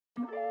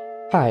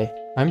Hi,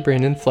 I'm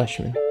Brandon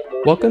Fleshman.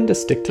 Welcome to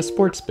Stick to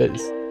Sports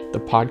Biz, the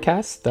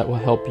podcast that will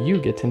help you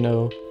get to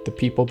know the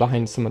people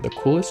behind some of the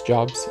coolest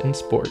jobs in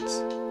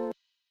sports.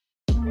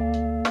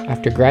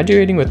 After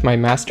graduating with my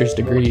master's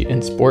degree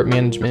in sport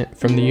management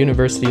from the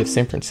University of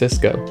San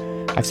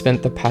Francisco, I've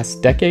spent the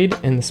past decade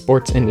in the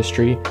sports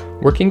industry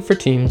working for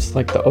teams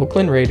like the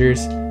Oakland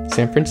Raiders,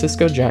 San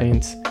Francisco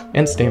Giants,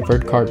 and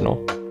Stanford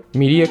Cardinal,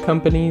 media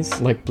companies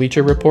like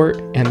Bleacher Report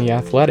and The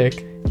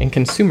Athletic, and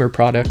consumer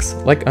products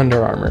like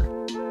Under Armour.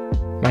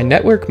 My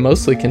network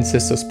mostly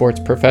consists of sports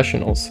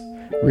professionals,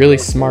 really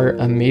smart,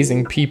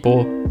 amazing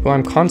people who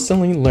I'm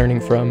constantly learning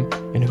from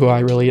and who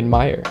I really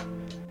admire.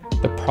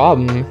 The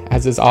problem,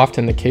 as is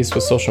often the case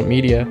with social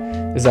media,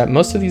 is that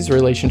most of these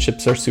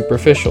relationships are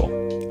superficial.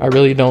 I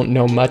really don't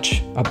know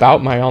much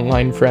about my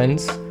online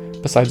friends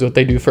besides what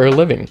they do for a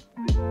living.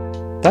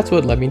 That's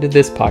what led me to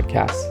this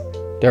podcast.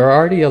 There are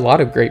already a lot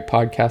of great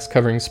podcasts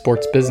covering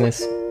sports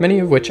business, many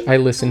of which I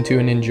listen to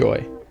and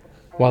enjoy.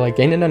 While I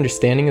gain an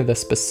understanding of the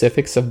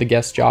specifics of the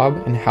guest job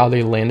and how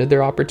they landed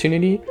their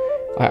opportunity,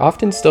 I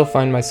often still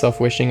find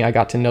myself wishing I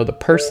got to know the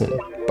person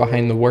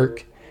behind the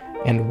work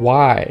and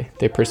why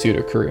they pursued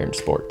a career in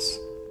sports.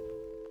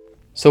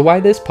 So why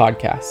this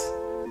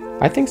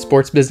podcast? I think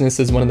sports business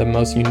is one of the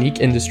most unique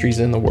industries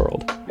in the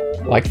world.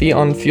 Like the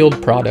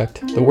on-field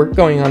product, the work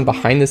going on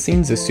behind the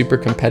scenes is super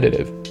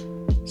competitive.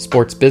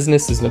 Sports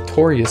business is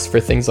notorious for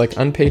things like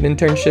unpaid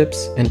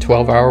internships and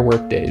 12-hour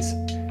workdays.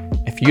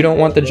 If you don't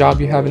want the job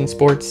you have in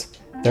sports,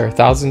 there are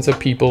thousands of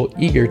people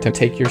eager to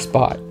take your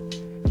spot.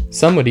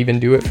 Some would even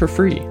do it for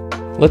free.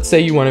 Let's say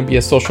you want to be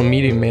a social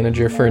media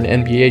manager for an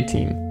NBA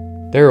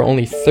team. There are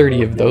only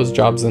 30 of those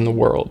jobs in the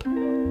world.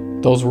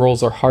 Those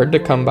roles are hard to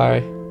come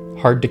by,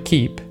 hard to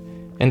keep,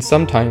 and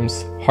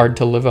sometimes hard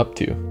to live up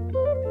to.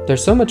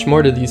 There's so much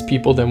more to these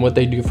people than what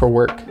they do for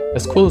work,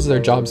 as cool as their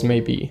jobs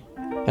may be.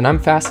 And I'm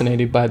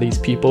fascinated by these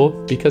people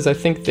because I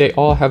think they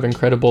all have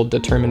incredible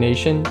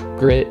determination,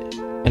 grit,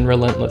 and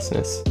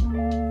relentlessness.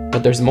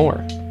 But there's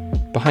more.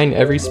 Behind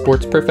every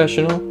sports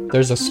professional,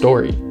 there's a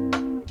story,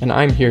 and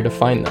I'm here to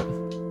find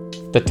them.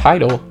 The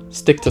title,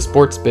 Stick to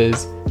Sports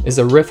Biz, is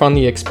a riff on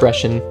the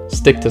expression,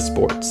 stick to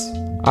sports.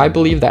 I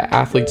believe that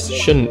athletes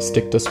shouldn't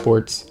stick to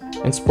sports,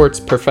 and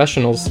sports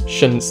professionals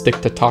shouldn't stick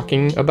to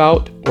talking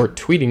about or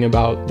tweeting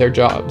about their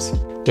jobs.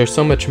 There's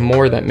so much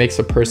more that makes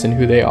a person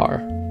who they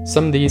are.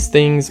 Some of these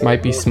things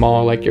might be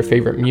small, like your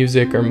favorite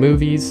music or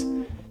movies.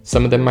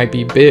 Some of them might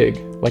be big,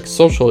 like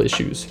social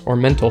issues or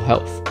mental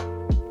health.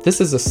 This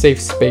is a safe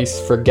space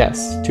for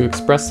guests to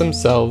express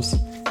themselves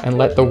and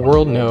let the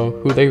world know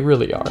who they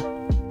really are.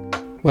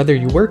 Whether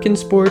you work in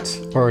sports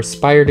or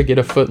aspire to get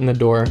a foot in the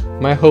door,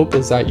 my hope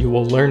is that you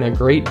will learn a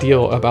great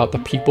deal about the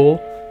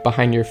people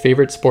behind your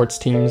favorite sports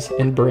teams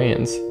and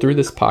brands through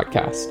this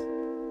podcast.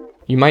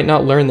 You might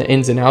not learn the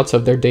ins and outs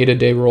of their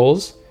day-to-day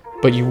roles,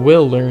 but you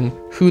will learn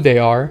who they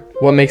are,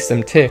 what makes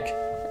them tick,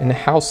 and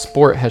how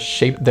sport has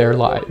shaped their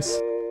lives.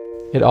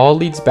 It all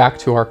leads back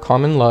to our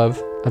common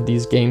love of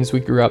these games we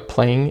grew up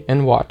playing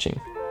and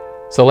watching.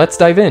 So let's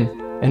dive in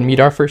and meet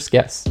our first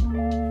guest.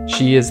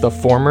 She is the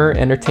former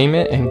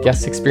entertainment and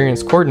guest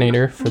experience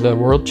coordinator for the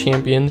world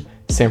champion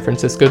San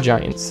Francisco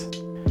Giants,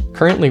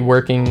 currently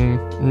working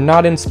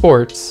not in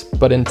sports,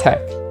 but in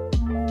tech.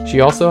 She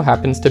also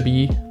happens to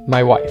be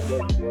my wife.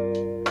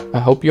 I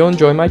hope you'll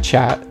enjoy my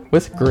chat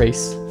with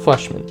Grace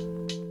Fleshman.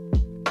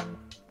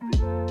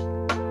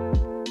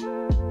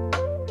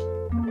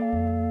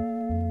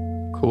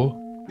 Cool.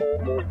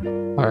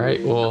 All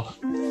right, well,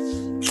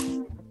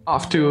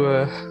 off to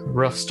a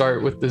rough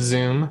start with the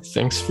Zoom.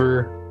 Thanks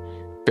for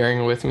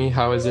bearing with me.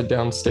 How is it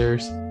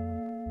downstairs?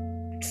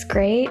 It's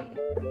great.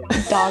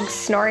 Dogs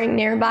snoring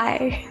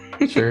nearby.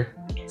 Sure.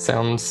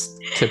 Sounds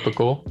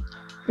typical.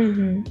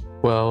 Mm-hmm.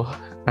 Well,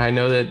 I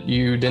know that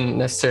you didn't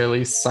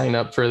necessarily sign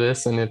up for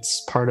this and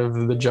it's part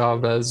of the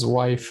job as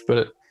wife,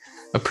 but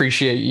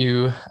appreciate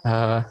you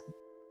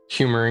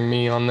humoring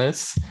me on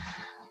this.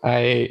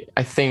 I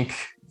think,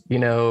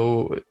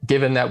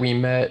 given that we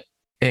met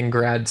in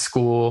grad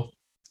school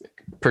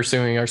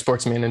pursuing our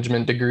sports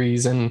management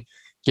degrees, and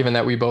given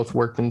that we both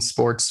worked in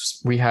sports,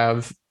 we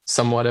have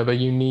somewhat of a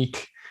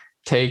unique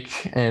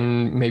take,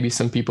 and maybe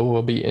some people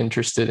will be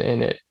interested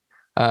in it.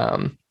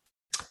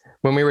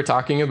 When we were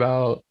talking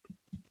about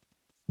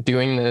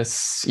doing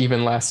this,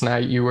 even last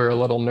night, you were a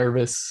little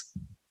nervous.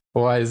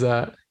 Why is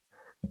that?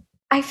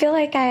 I feel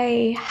like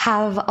I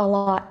have a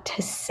lot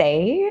to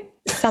say,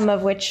 some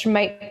of which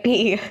might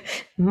be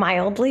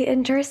mildly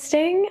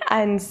interesting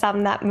and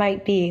some that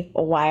might be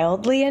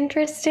wildly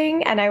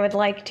interesting. And I would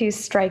like to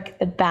strike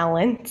the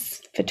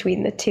balance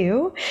between the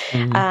two.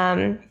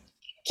 Mm-hmm.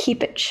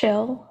 Keep it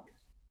chill.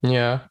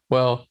 Yeah,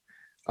 well,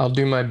 I'll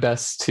do my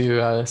best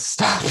to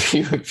stop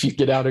you if you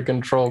get out of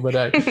control, but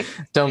I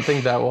don't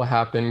think that will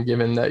happen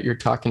given that you're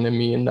talking to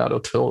me and not a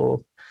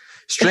total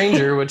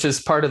stranger, which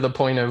is part of the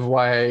point of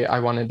why I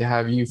wanted to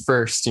have you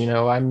first.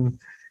 I'm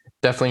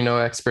definitely no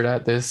expert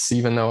at this,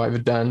 even though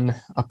I've done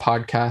a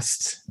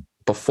podcast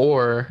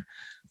before.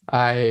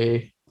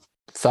 I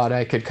thought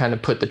I could kind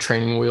of put the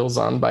training wheels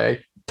on by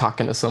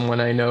talking to someone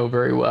I know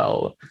very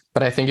well.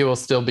 But I think it will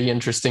still be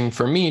interesting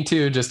for me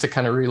too, just to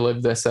kind of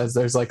relive this, as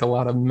there's like a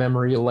lot of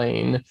memory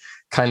lane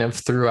kind of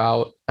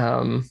throughout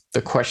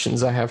the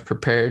questions I have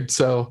prepared.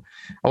 So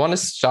I want to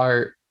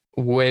start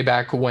way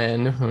back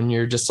when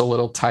you're just a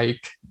little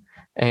tyke,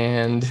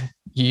 and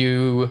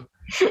you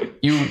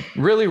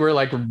really were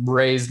like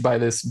raised by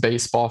this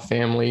baseball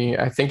family.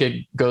 I think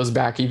it goes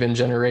back even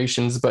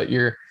generations, but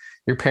your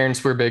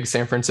parents were big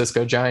San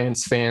Francisco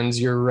Giants fans.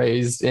 You're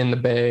raised in the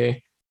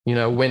Bay,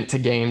 went to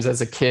games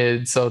as a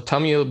kid. So tell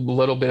me a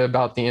little bit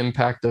about the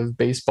impact of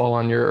baseball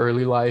on your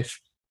early life.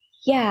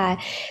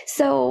 Yeah.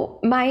 So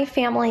my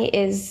family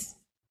is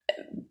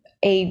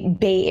a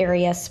Bay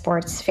Area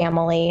sports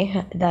family,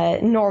 the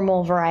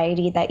normal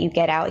variety that you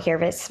get out here,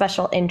 but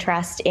special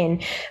interest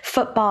in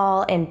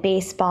football and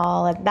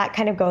baseball. And that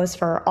kind of goes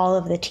for all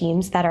of the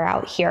teams that are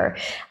out here.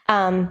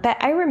 But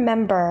I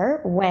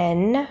remember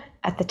when,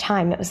 at the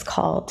time it was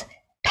called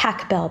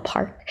Pac Bell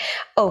Park,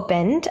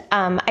 opened.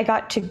 I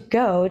got to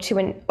go to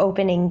an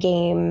opening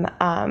game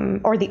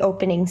or the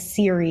opening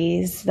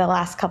series the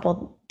last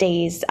couple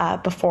days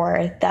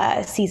before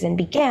the season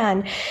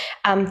began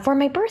for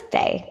my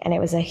birthday. And it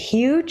was a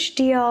huge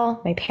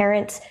deal. My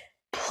parents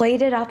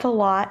played it up a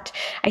lot.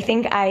 I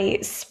think I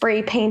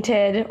spray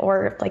painted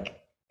or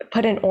like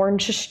put an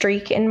orange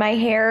streak in my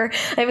hair.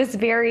 It was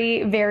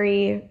very,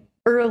 very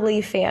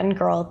early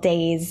fangirl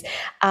days.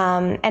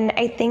 And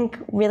I think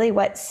really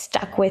what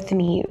stuck with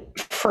me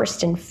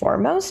first and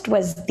foremost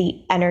was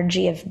the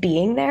energy of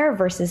being there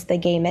versus the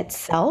game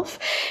itself.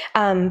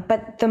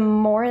 But the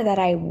more that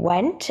I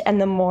went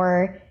and the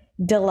more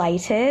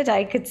delighted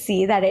I could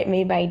see that it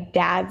made my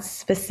dad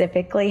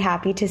specifically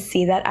happy to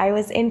see that I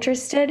was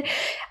interested,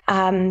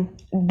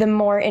 the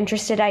more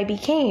interested I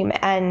became.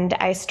 And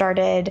I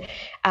started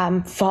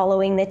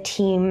following the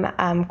team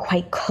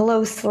quite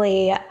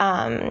closely,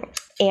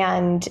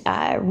 and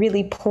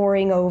really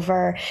poring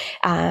over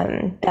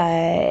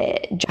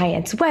the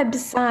Giants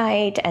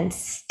website and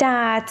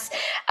stats,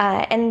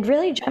 and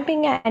really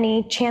jumping at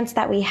any chance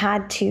that we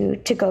had to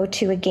go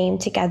to a game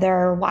together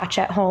or watch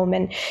at home.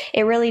 And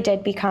it really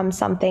did become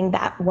something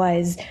that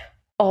was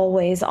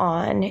always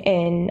on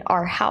in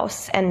our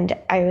house. And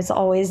I was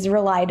always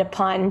relied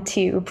upon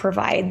to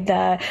provide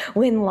the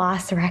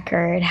win-loss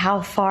record.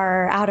 How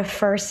far out of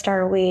first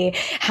are we?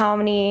 How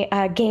many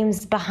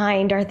games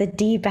behind are the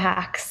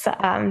D-backs?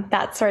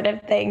 That sort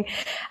of thing.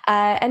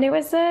 And it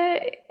was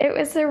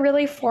a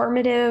really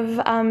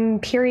formative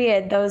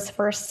period, those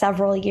first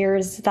several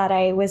years that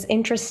I was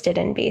interested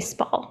in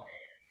baseball.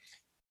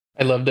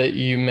 I love that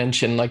you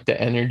mentioned like the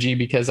energy,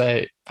 because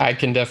I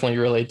can definitely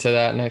relate to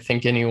that. And I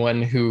think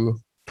anyone who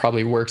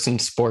probably works in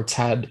sports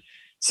had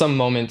some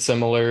moment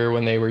similar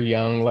when they were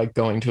young, like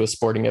going to a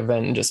sporting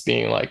event and just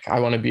being like, I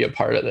want to be a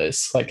part of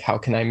this. Like, how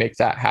can I make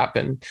that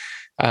happen?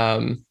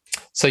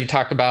 So you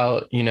talk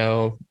about,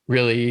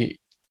 really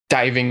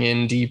diving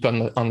in deep on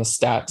the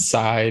stats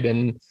side.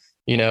 And,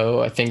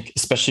 I think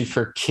especially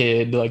for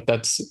kid, like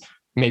that's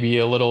maybe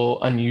a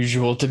little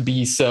unusual to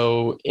be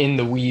so in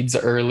the weeds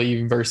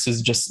early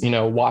versus just,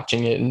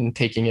 watching it and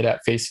taking it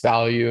at face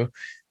value.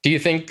 Do you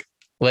think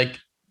like,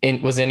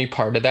 was any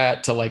part of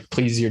that to like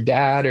please your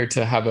dad or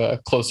to have a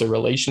closer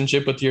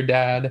relationship with your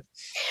dad?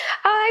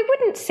 I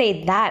wouldn't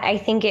say that. I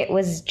think it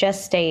was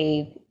just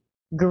a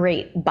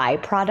great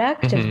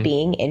byproduct of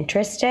being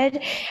interested.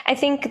 I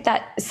think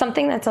that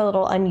something that's a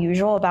little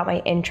unusual about my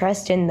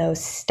interest in those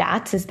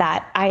stats is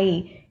that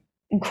I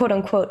quote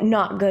unquote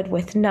not good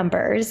with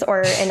numbers,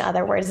 or in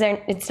other words,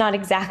 it's not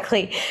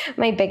exactly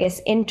my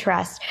biggest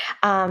interest.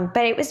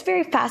 But it was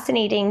very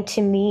fascinating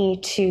to me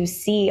to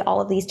see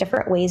all of these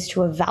different ways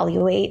to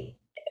evaluate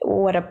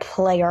what a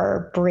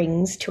player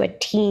brings to a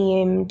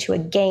team, to a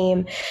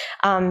game,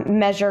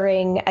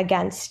 measuring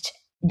against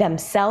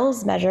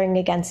themselves, measuring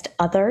against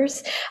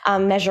others,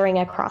 measuring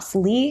across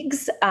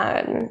leagues.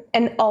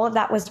 And all of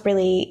that was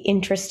really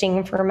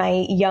interesting for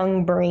my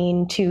young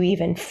brain to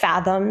even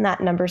fathom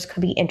that numbers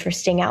could be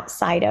interesting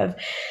outside of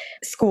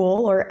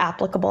school or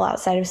applicable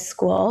outside of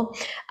school.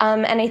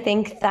 And I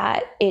think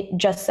that it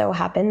just so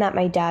happened that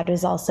my dad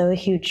was also a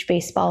huge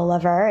baseball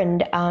lover.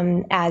 And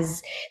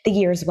as the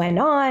years went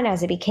on,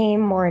 as it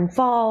became more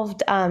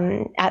involved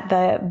at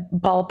the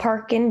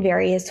ballpark in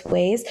various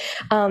ways,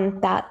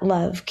 that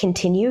love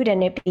continued,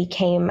 and it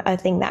became a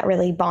thing that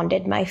really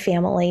bonded my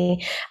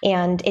family.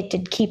 And it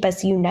did keep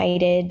us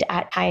united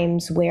at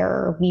times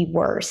where we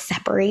were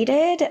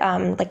separated.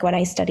 Like when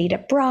I studied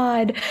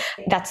abroad,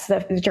 that's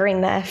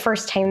during the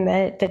first time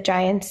the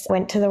Giants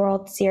went to the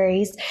World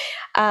Series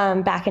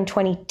back in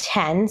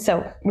 2010.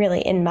 So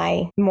really in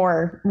my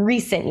more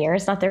recent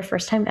years, not their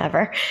first time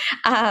ever.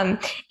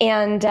 And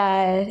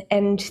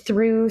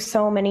through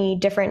so many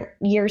different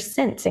years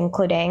since,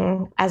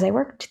 including as I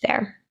worked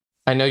there.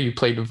 I know you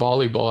played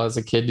volleyball as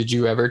a kid. Did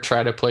you ever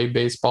try to play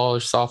baseball or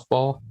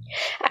softball?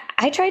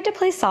 I tried to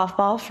play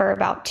softball for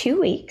about 2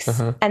 weeks.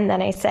 And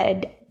then I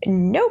said,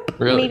 nope,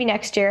 Really? Maybe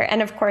next year.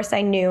 And of course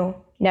I knew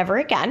never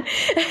again.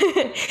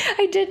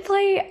 I did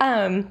play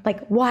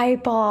like Y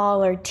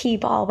ball or T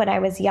ball when I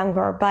was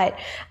younger, but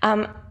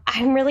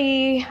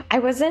I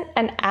wasn't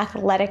an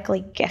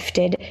athletically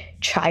gifted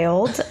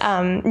child,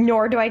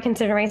 nor do I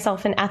consider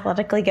myself an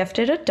athletically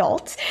gifted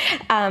adult.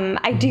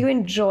 I do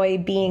enjoy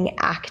being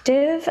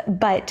active,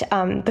 but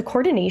the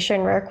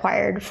coordination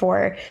required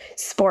for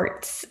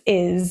sports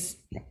is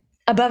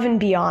above and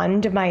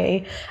beyond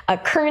my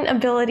current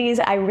abilities.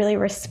 I really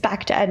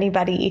respect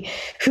anybody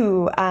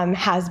who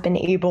has been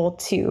able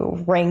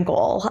to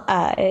wrangle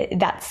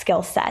that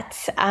skill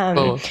set.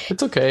 Oh,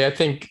 it's okay. I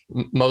think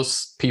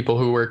most people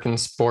who work in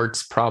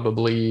sports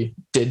probably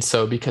did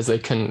so because they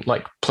couldn't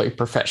like play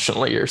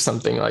professionally or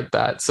something like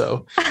that.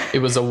 So it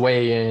was a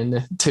way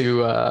in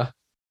to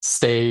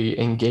stay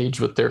engaged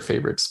with their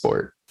favorite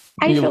sport.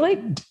 I feel like,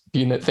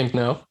 You think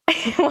no?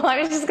 well, I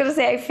was just going to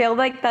say, I feel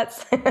like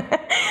that's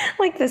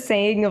like the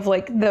saying of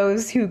like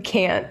those who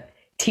can't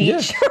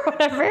teach or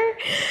whatever.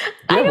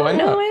 I don't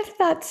know if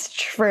that's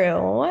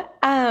true.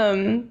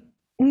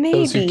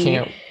 Maybe.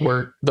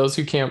 Those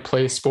who can't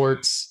play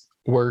sports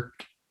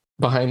work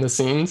behind the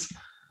scenes.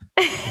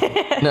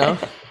 No?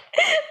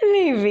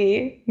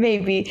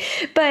 Maybe.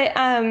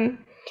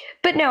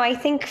 But no, I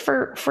think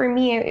for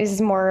me, it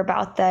was more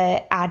about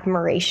the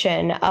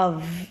admiration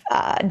of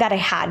that I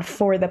had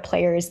for the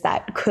players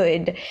that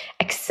could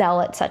excel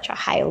at such a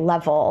high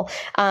level.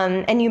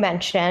 And you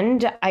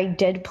mentioned I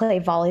did play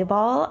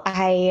volleyball.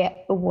 I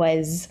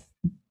was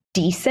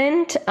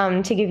decent.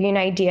 To give you an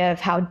idea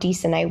of how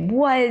decent I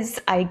was,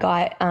 I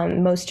got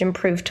most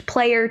improved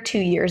player 2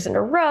 years in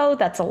a row.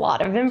 That's a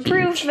lot of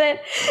improvement.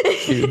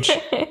 Huge.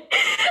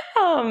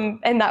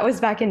 And that was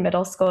back in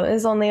middle school. It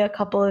was only a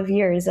couple of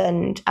years,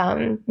 and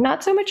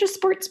not so much a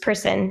sports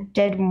person,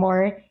 did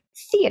more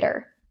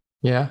theater.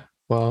 Yeah,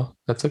 well,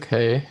 that's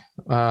okay.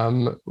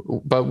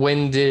 But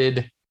when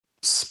did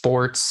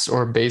sports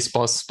or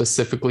baseball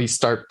specifically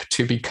start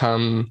to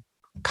become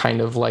kind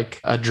of like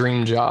a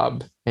dream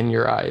job in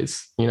your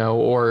eyes,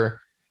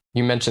 or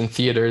you mentioned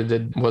theater,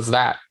 was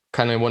that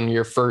kind of one of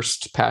your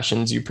first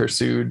passions you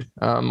pursued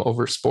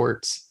over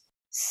sports?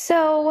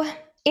 So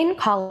in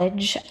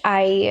college,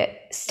 I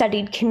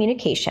studied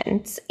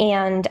communications,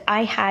 and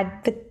I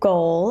had the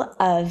goal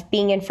of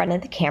being in front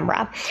of the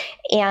camera.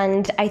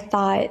 And I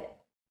thought,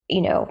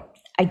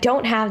 I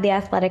don't have the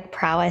athletic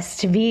prowess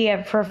to be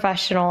a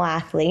professional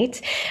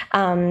athlete.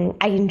 I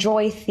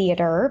enjoy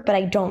theater, but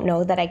I don't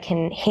know that I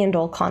can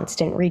handle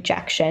constant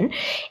rejection.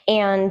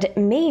 And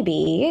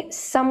maybe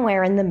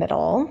somewhere in the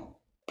middle,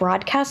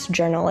 broadcast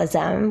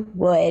journalism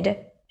would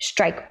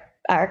strike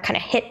or kind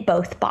of hit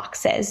both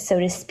boxes, so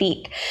to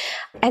speak.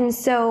 And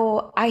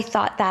so I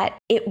thought that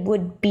it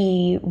would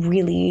be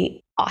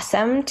really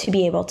awesome to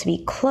be able to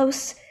be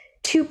close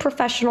to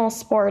professional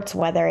sports,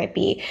 whether it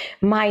be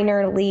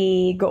minor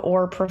league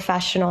or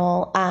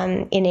professional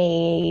in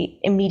a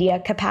media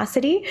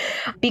capacity,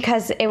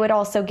 because it would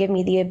also give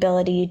me the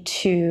ability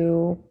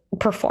to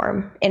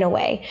perform in a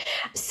way.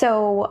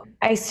 So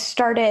I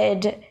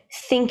started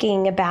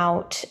thinking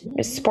about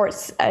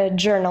sports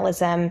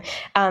journalism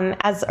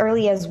as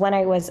early as when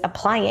I was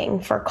applying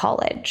for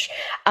college.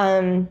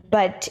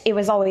 But it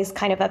was always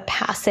kind of a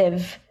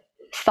passive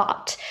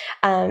thought.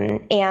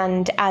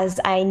 And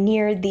as I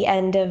neared the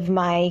end of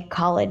my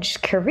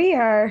college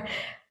career,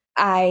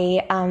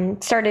 I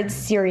started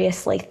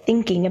seriously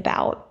thinking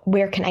about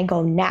where can I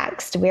go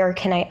next? Where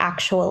can I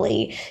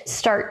actually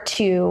start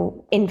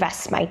to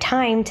invest my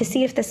time to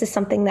see if this is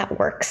something that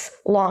works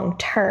long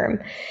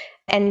term?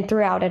 And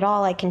throughout it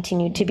all, I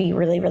continued to be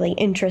really, really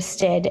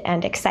interested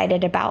and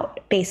excited about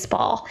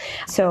baseball.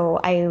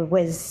 So I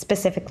was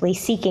specifically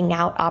seeking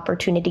out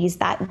opportunities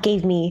that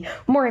gave me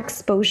more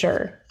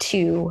exposure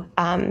to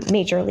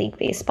Major League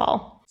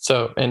Baseball.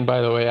 So, and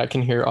by the way, I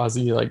can hear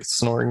Ozzy like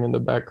snoring in the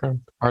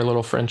background. Our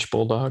little French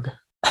bulldog.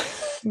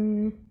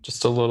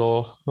 Just a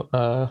little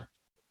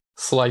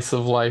slice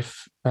of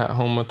life at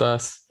home with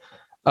us.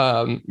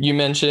 You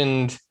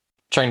mentioned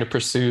trying to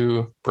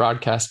pursue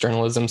broadcast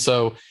journalism.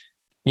 So,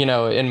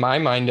 in my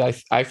mind,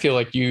 I feel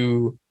like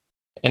you,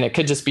 and it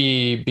could just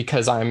be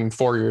because I'm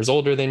 4 years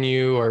older than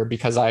you, or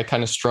because I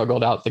kind of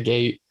struggled out the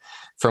gate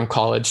from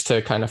college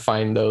to kind of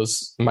find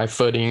my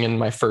footing and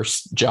my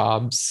first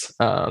jobs.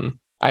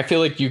 I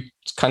feel like you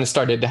kind of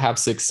started to have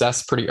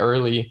success pretty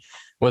early.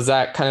 Was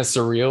that kind of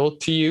surreal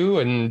to you?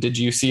 And did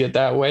you see it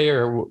that way?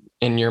 Or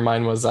in your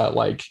mind, was that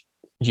like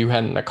you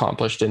hadn't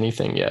accomplished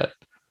anything yet?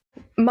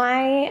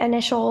 My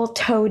initial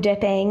toe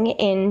dipping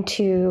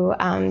into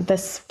the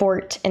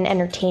sport and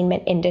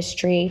entertainment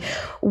industry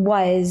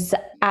was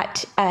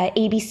at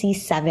ABC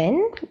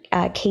 7,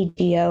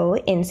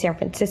 KGO in San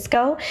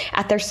Francisco,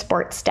 at their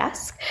sports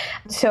desk.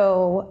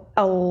 So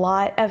a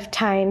lot of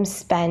time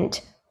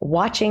spent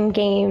watching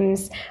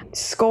games,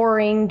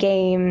 scoring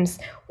games,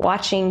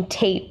 watching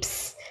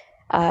tapes,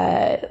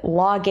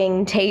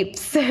 logging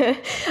tapes,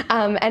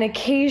 and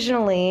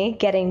occasionally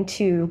getting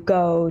to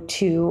go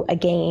to a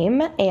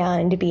game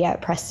and be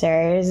at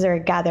pressers or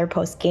gather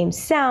post-game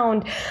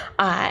sound.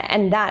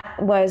 And that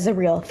was a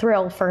real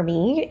thrill for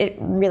me. It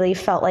really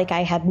felt like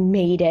I had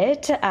made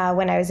it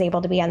when I was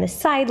able to be on the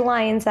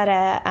sidelines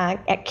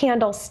at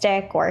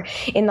Candlestick or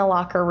in the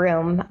locker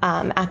room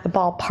at the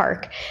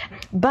ballpark.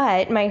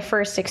 But my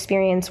first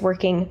experience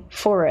working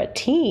for a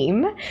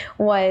team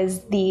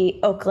was the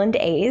Oakland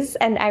A's,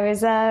 and I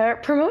was a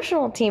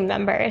promotional team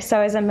member. So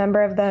I was a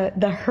member of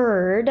the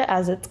herd,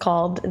 as it's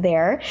called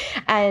there.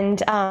 And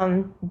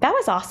that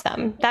was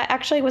awesome. That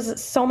actually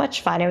was so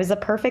much fun. It was a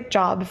perfect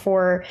job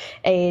for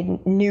a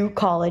new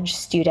college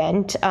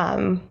student,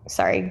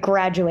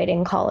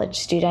 graduating college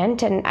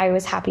student. And I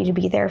was happy to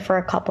be there for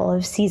a couple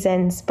of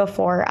seasons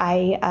before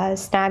I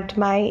snagged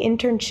my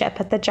internship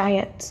at the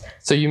Giants.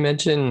 So you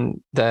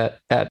mentioned that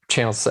at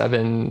Channel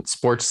 7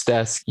 Sports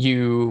Desk,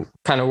 you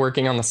kind of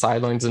working on the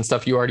sidelines and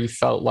stuff, you already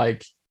felt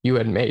like you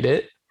had made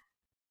it?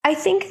 I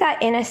think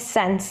that in a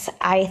sense,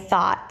 I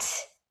thought,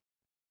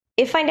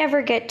 if I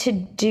never get to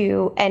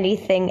do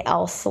anything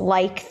else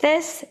like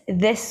this,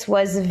 this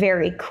was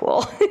very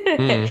cool.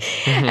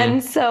 Mm-hmm.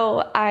 And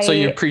so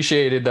you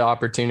appreciated the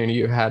opportunity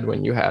you had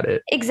when you had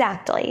it.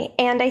 Exactly.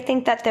 And I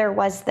think that there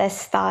was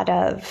this thought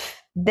of,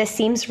 this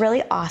seems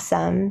really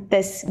awesome.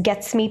 This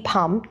gets me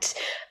pumped.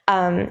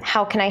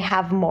 How can I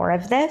have more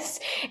of this?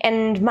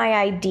 And my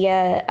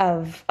idea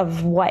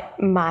of what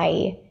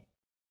my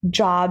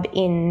job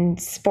in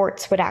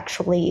sports would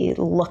actually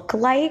look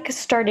like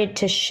started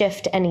to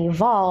shift and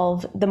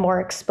evolve the more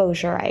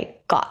exposure I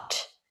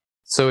got.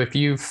 So if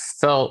you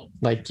felt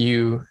like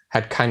you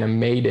had kind of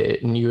made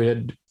it and you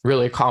had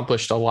really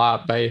accomplished a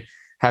lot by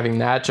having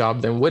that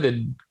job, then what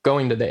did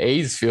going to the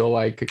A's feel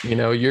like? You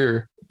know,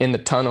 you're in the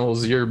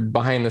tunnels, you're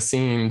behind the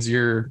scenes,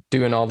 you're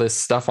doing all this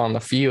stuff on the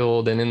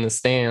field and in the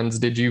stands.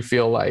 Did you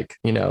feel like,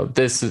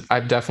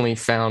 I've definitely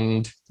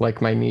found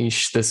like my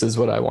niche, this is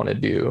what I want to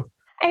do?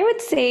 I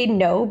would say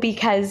no,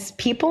 because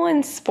people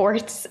in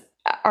sports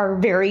are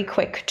very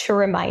quick to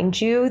remind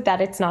you that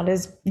it's not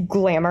as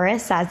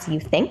glamorous as you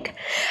think.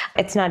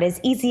 It's not as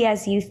easy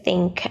as you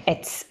think.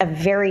 It's a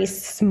very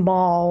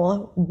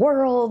small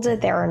world.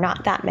 There are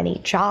not that many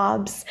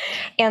jobs.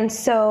 And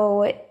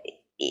so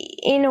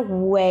in a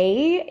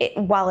way,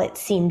 while it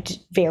seemed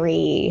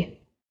very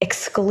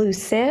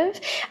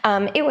exclusive,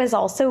 it was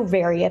also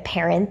very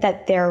apparent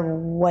that there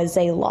was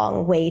a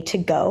long way to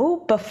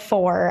go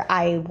before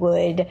I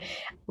would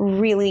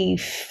really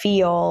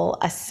feel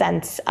a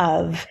sense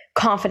of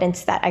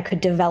confidence that I could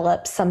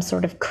develop some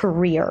sort of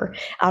career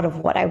out of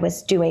what I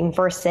was doing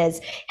versus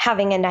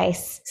having a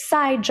nice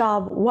side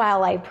job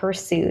while I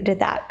pursued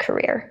that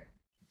career.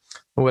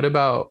 What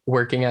about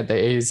working at the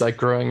A's, like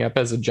growing up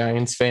as a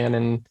Giants fan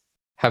and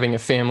having a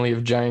family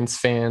of Giants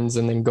fans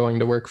and then going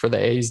to work for the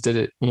A's? Did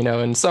it,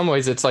 in some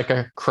ways it's like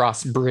a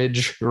cross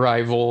bridge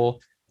rival,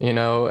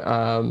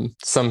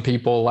 some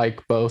people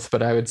like both,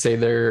 but I would say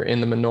they're in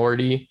the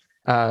minority.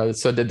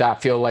 So did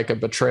that feel like a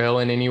betrayal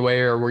in any way,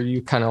 or were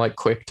you kind of like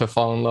quick to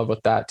fall in love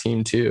with that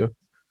team too?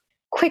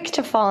 Quick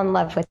to fall in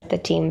love with the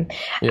team.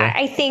 Yeah.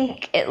 I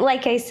think,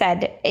 like I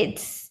said,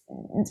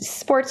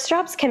 sports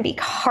jobs can be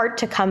hard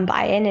to come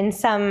by. And in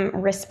some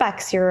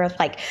respects, you're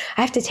like,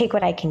 I have to take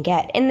what I can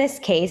get. In this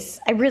case,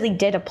 I really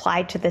did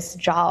apply to this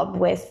job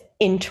with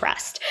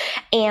interest.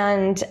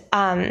 And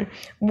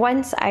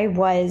once I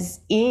was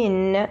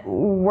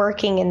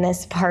working in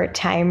this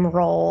part-time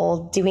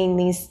role, doing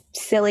these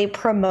silly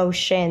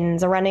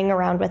promotions, running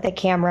around with a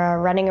camera,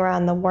 running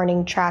around the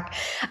warning track,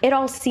 it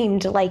all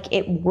seemed like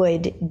it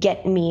would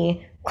get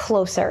me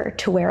closer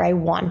to where I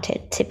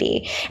wanted to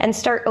be and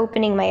start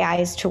opening my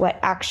eyes to what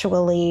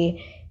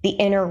actually the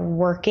inner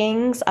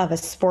workings of a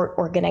sport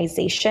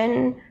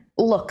organization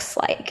looks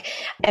like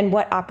and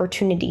what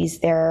opportunities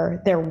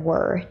there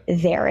were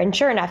there. And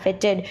sure enough,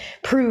 it did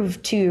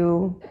prove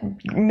to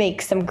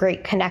make some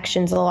great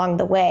connections along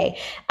the way.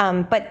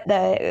 But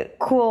the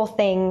cool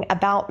thing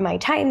about my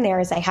time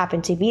there is I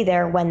happened to be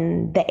there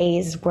when the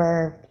A's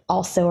were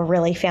also a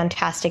really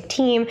fantastic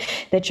team.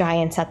 The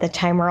Giants at the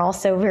time were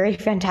also a very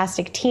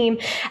fantastic team.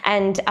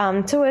 And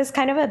so it was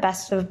kind of a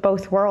best of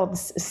both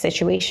worlds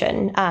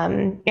situation.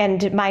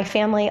 And my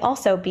family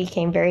also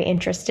became very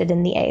interested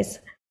in the A's.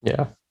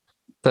 Yeah,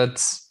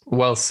 that's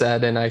well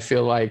said. And I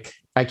feel like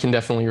I can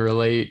definitely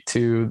relate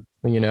to,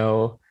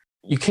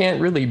 you can't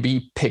really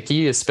be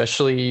picky,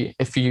 especially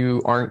if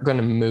you aren't going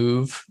to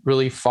move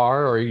really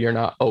far or you're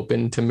not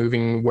open to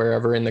moving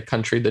wherever in the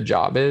country the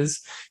job is.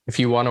 If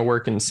you want to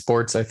work in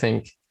sports, I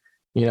think,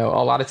 a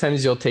lot of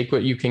times you'll take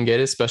what you can get,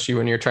 especially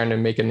when you're trying to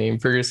make a name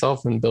for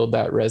yourself and build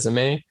that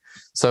resume.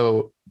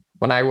 So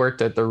when I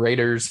worked at the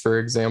Raiders, for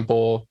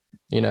example,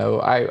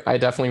 I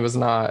definitely was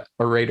not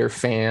a Raider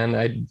fan.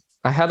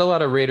 I had a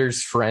lot of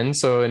Raiders friends.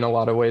 So in a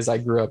lot of ways, I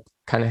grew up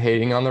kind of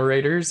hating on the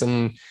Raiders,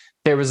 and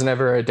there was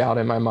never a doubt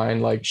in my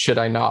mind, like, should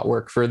I not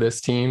work for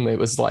this team? It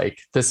was like,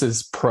 this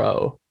is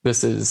pro,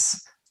 this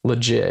is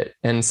legit.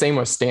 And same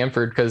with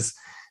Stanford, because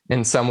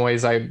in some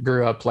ways I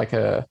grew up like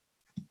a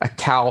a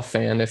Cal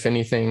fan, if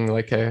anything,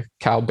 like a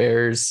Cal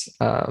Bears,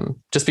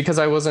 just because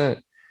I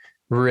wasn't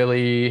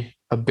really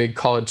a big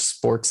college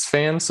sports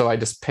fan. So I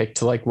just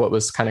picked like what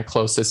was kind of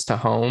closest to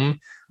home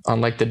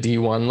on like the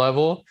D1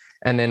 level.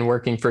 And then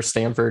working for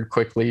Stanford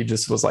quickly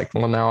just was like,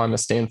 well, now I'm a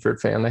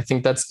Stanford fan. I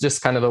think that's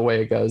just kind of the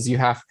way it goes.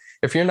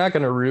 If you're not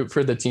going to root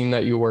for the team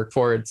that you work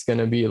for, it's going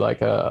to be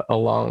like a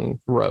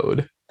long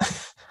road.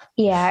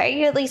 Yeah,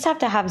 you at least have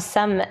to have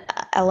some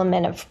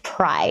element of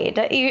pride.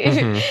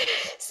 Mm-hmm.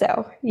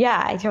 So,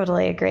 yeah, I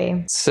totally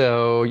agree.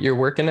 So you're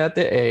working at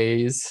the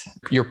A's,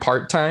 you're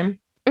part-time,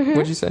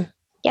 would you say?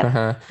 Yep.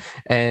 Uh-huh.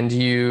 And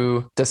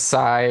you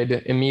decide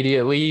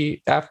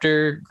immediately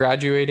after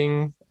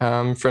graduating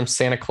from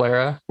Santa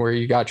Clara, where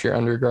you got your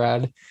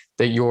undergrad,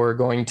 that you're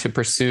going to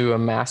pursue a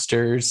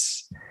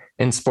master's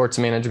in sports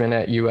management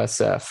at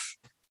USF.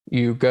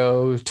 You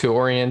go to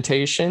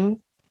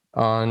orientation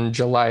on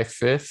July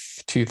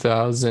 5th,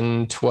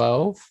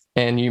 2012,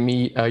 and you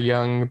meet a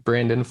young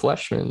Brandon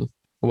Fleshman.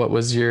 What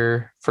was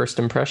your first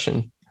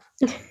impression?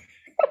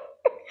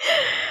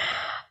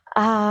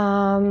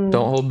 Don't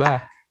hold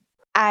back.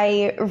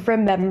 I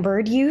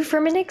remembered you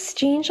from an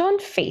exchange on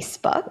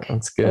Facebook.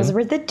 That's good. Those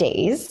were the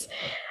days.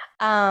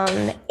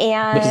 And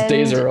those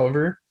days are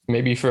over,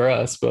 maybe for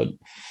us, but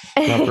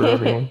not for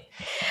everyone.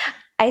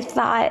 I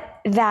thought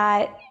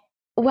that,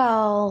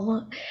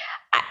 well,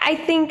 I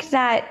think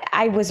that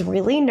I was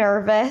really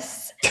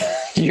nervous.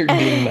 You're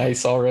being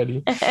nice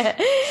already.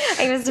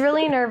 I was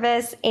really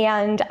nervous,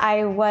 and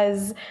I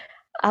was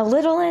a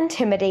little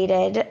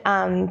intimidated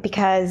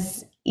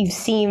because you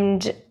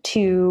seemed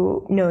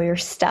to know your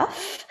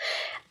stuff.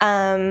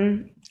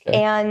 Okay.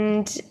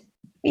 And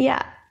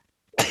yeah.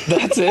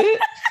 That's it?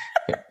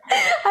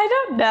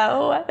 I don't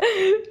know.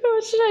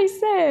 What should I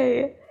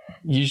say?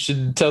 You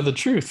should tell the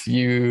truth.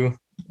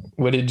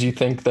 What did you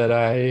think that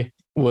I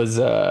was,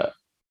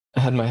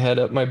 had my head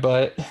up my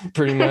butt,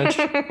 pretty much?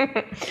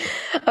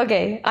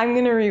 Okay, I'm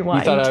going to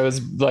rewind. You thought I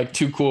was like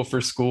too cool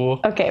for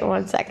school? Okay,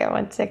 one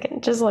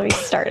second. Just let me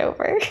start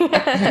over.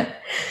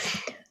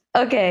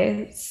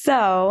 Okay,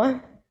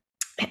 so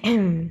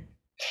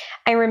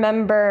I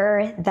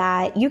remember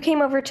that you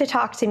came over to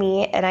talk to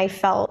me, and I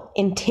felt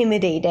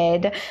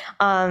intimidated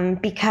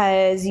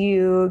because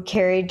you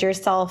carried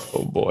yourself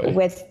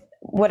with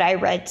what I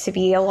read to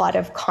be a lot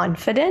of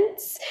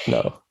confidence.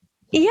 No.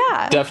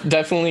 Yeah.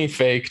 Definitely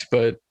faked,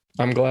 but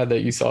I'm glad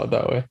that you saw it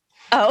that way.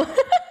 Oh.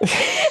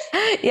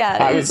 Yeah.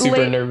 I was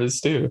super nervous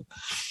too.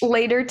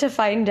 Later to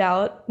find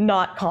out,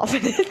 not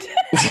confident.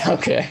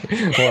 Okay.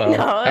 Well,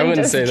 no, I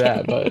wouldn't say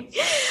that, but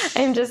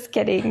I'm just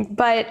kidding.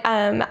 But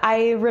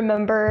I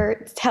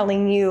remember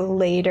telling you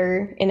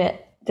later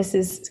this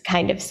is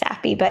kind of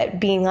sappy, but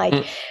being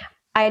like,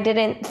 I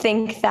didn't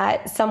think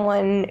that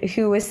someone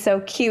who was so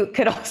cute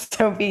could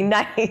also be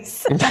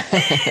nice.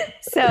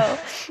 So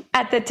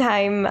at the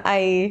time,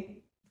 I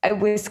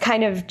was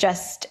kind of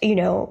just,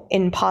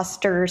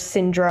 imposter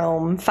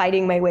syndrome,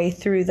 fighting my way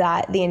through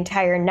that the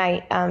entire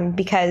night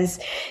because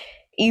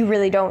you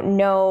really don't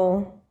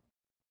know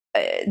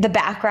the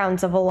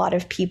backgrounds of a lot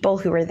of people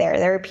who were there.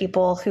 There were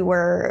people who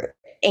were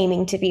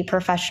aiming to be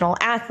professional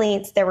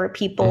athletes. There were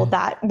people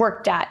that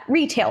worked at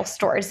retail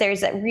stores.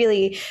 There's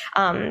really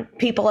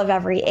people of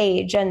every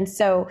age. And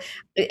so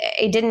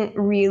I didn't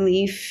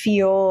really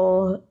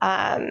feel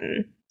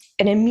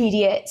an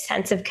immediate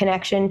sense of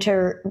connection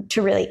to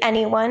really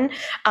anyone.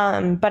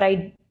 But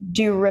I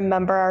do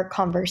remember our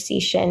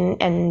conversation,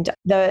 and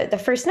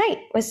the first night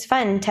was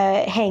fun to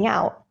hang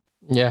out.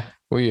 Yeah,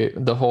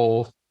 the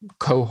whole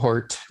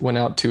cohort went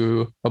out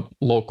to a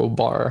local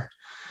bar,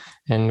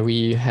 and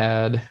we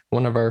had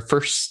one of our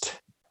first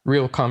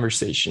real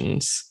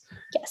conversations.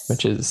 Yes.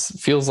 Which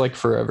feels like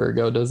forever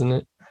ago, doesn't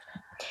it?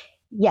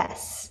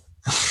 Yes.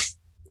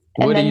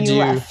 What and then you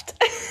left.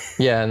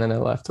 Yeah, and then I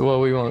left. Well,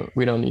 we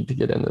don't need to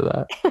get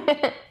into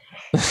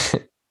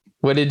that.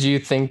 What did you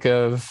think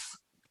of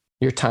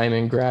your time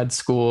in grad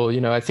school?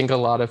 I think a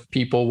lot of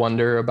people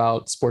wonder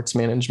about sports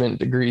management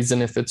degrees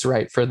and if it's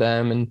right for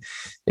them and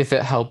if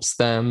it helps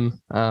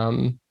them.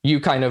 You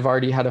kind of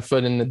already had a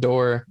foot in the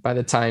door by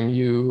the time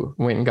you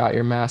went and got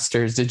your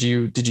master's. Did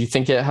you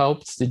think it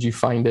helped? Did you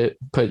find it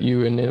put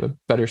you in a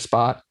better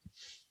spot?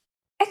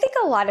 I think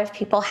a lot of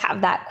people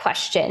have that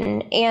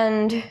question.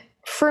 And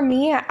for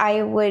me,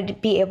 I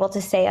would be able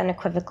to say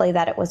unequivocally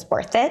that it was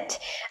worth it.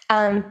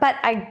 But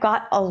I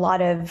got a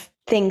lot of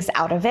things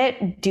out of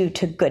it due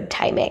to good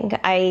timing.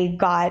 I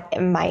got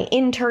my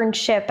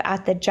internship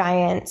at the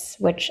Giants,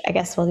 which I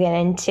guess we'll get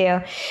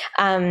into.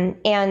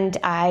 And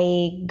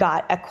I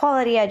got a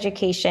quality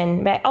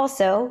education, but I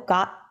also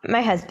got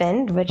my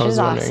husband, which is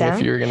awesome. I was wondering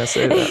if you were going to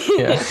say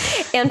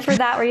that. Yeah. And for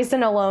that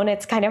reason alone,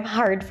 it's kind of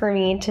hard for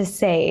me to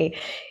say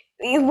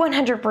you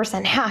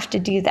 100% have to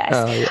do this.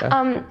 Oh,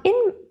 yeah.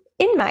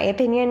 In my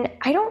opinion,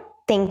 I don't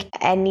think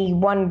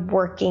anyone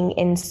working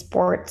in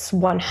sports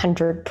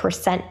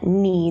 100%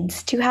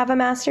 needs to have a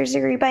master's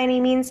degree by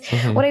any means.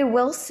 What I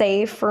will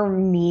say for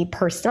me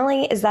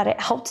personally is that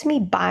it helped me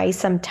buy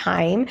some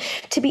time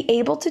to be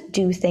able to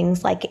do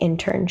things like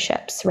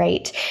internships,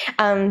 right?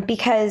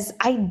 Because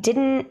I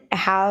didn't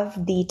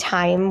have the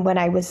time when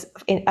I was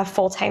a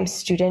full-time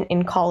student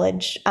in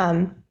college.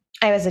 I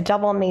was a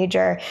double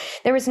major.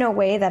 There was no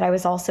way that I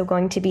was also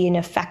going to be an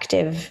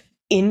effective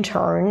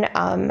intern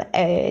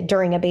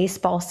during a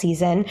baseball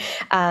season,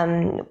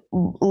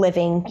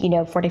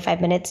 living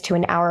 45 minutes to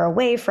an hour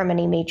away from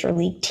any major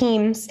league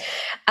teams,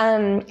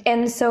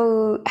 and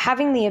so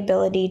having the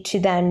ability to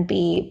then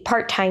be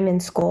part-time in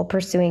school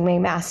pursuing my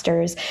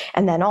master's,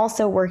 and then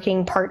also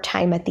working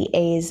part-time at the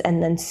A's,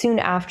 and then soon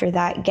after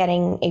that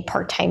getting a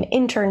part-time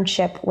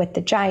internship with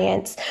the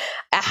Giants,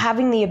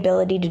 having the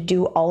ability to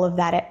do all of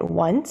that at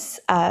once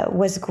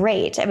was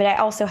great. I mean, I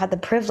also had the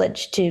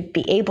privilege to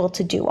be able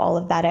to do all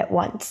of that at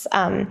once.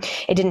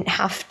 I didn't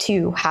have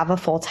to have a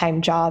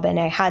full-time job, and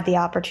I had the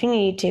opportunity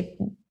to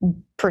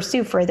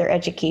pursue further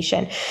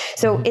education.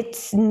 So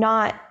it's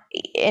not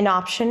an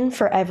option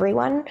for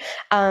everyone.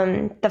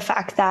 The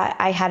fact that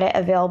I had it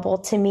available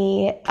to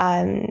me,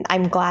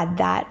 I'm glad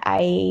that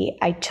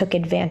I took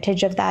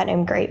advantage of that.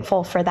 I'm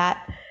grateful for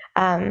that.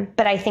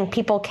 But I think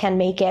people can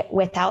make it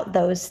without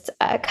those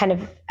kind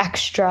of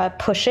extra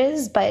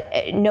pushes, but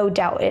no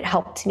doubt it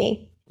helped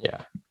me.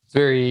 Yeah, it's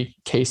very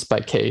case by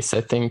case.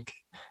 I think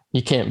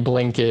you can't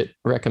blanket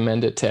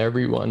recommend it to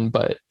everyone,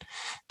 but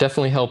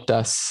definitely helped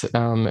us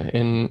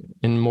in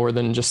more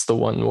than just the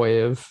one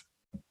way of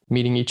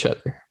meeting each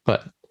other.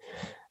 But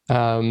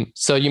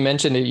so you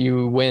mentioned that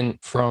you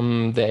went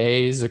from the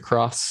A's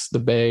across the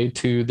bay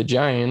to the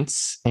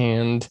Giants,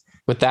 and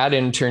with that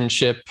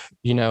internship,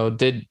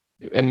 did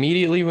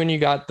immediately when you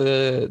got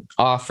the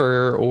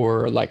offer,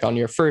 or like on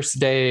your first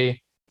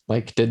day,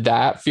 like did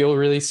that feel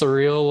really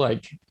surreal?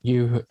 Like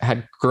you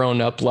had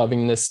grown up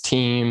loving this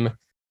team,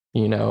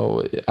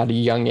 at a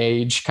young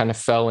age, kind of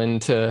fell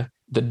into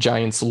the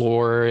Giants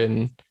lore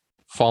and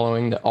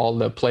following all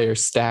the player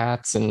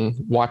stats and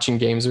watching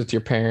games with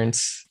your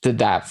parents. Did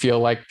that feel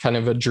like kind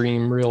of a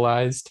dream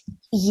realized?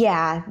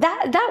 Yeah,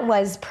 that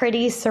was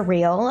pretty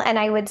surreal. And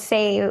I would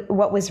say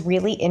what was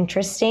really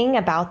interesting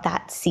about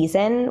that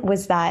season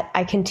was that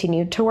I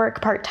continued to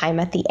work part-time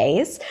at the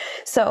A's.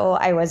 So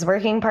I was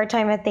working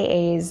part-time at the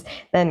A's,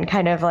 then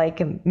kind of like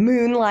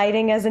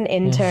moonlighting as an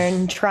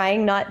intern,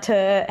 trying not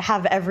to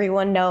have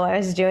everyone know I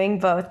was doing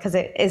both because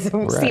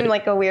seemed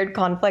like a weird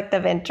conflict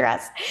of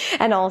interest,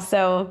 and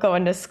also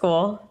going to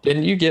school.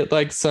 Didn't you get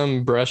like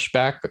some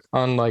brushback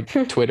on like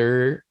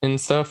Twitter and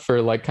stuff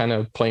for like kind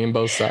of playing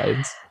both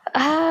sides?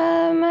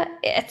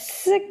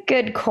 It's a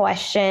good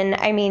question.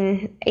 I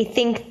mean, I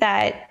think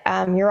that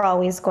you're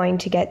always going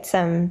to get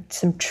some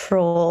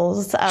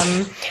trolls.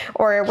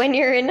 Or when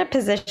you're in a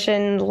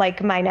position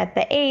like mine at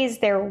the A's,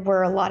 there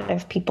were a lot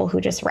of people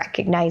who just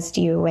recognized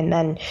you and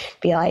then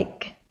be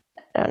like,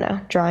 I don't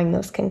know, drawing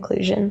those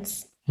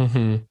conclusions.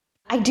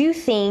 I do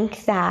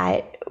think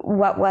that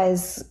what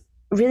was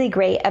really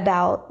great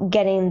about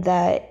getting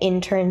the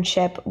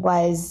internship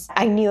was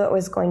I knew it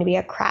was going to be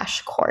a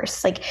crash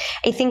course. Like,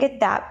 I think at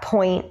that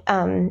point,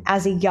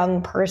 as a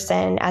young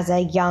person, as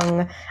a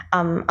young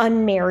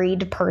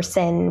unmarried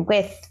person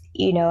with,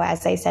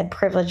 as I said,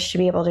 privileged to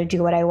be able to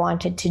do what I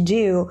wanted to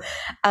do,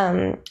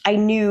 I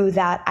knew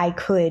that I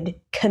could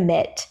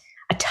commit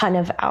a ton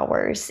of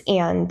hours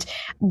and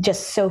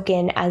just soak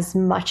in as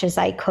much as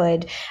I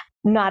could.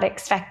 Not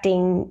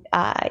expecting,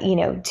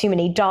 too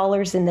many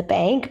dollars in the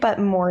bank, but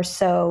more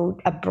so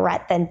a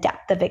breadth and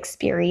depth of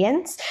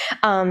experience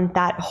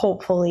that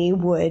hopefully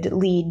would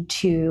lead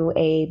to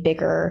a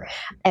bigger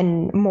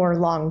and more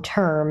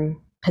long-term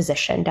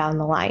position down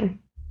the line.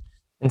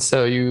 And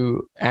so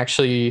you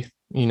actually,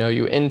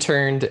 you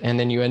interned and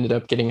then you ended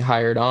up getting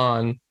hired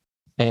on.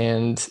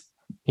 And,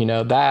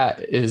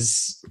 that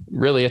is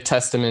really a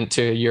testament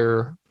to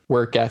your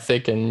work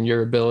ethic and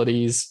your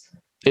abilities.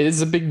 It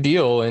is a big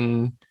deal.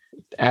 And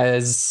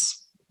as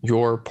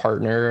your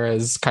partner,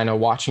 as kind of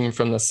watching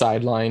from the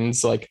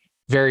sidelines, like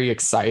very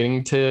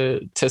exciting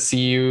to see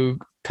you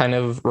kind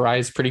of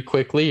rise pretty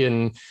quickly,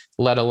 and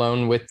let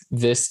alone with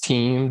this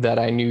team that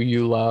I knew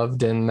you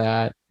loved and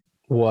that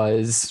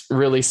was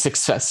really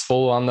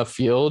successful on the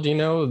field.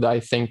 I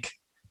think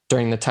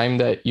during the time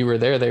that you were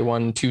there, they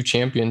won 2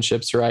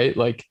 championships, right?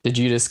 Like, did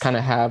you just kind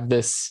of have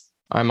this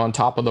I'm on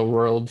top of the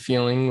world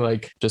feeling,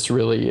 like just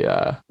really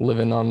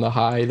living on the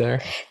high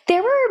there?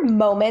 There were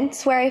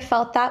moments where I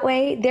felt that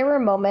way. There were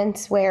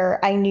moments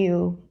where I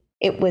knew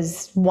it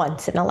was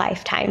once in a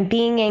lifetime.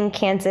 Being in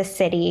Kansas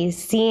City,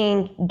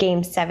 seeing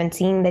Game 7,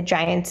 seeing the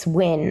Giants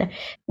win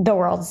the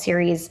World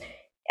Series,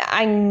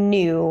 I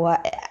knew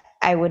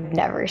I would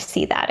never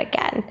see that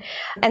again.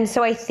 And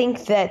so I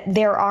think that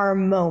there are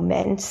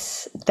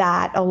moments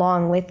that,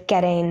 along with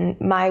getting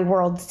my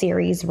World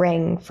Series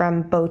ring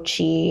from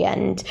Bochy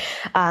and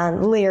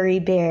Larry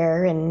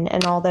Bear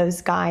and all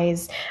those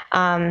guys,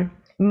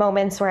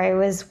 moments where I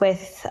was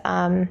with,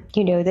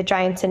 the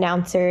Giants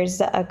announcers,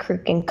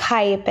 Kruk and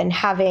Kipe, and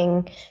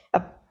having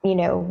a,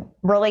 working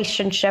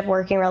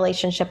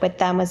relationship with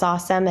them was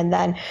awesome. And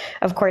then,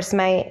 of course,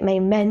 my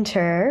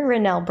mentor,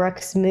 Rennell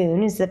Brooks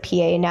Moon, is the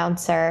PA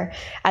announcer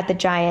at the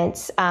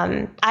Giants.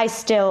 I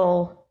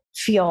still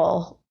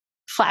feel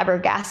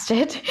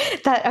flabbergasted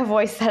that a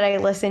voice that I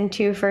listened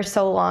to for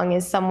so long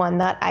is someone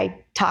that I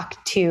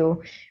talk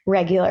to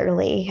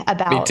regularly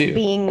about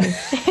being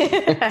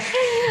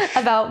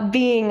about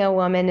being a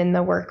woman in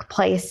the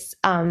workplace.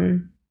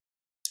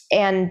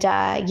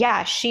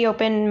 She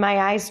opened my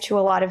eyes to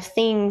a lot of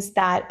things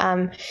that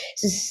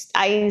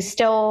I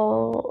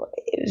still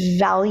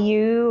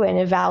value and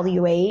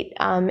evaluate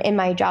in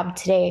my job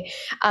today.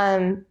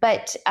 I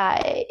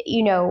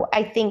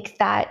think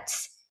that,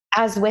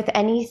 as with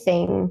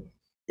anything,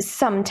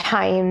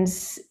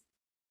 sometimes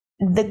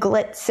the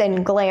glitz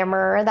and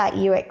glamour that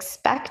you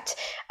expect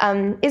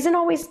isn't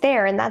always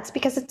there. And that's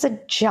because it's a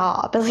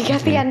job. Like,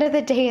 at the end of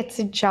the day, it's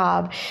a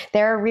job.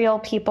 There are real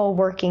people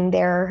working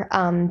there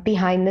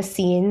behind the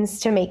scenes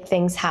to make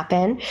things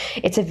happen.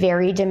 It's a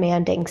very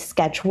demanding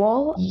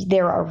schedule.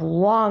 There are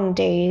long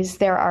days.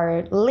 There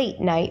are late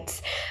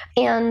nights.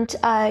 And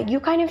you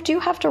kind of do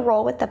have to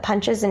roll with the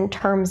punches in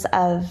terms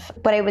of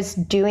what I was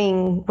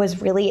doing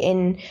was really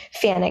in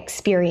fan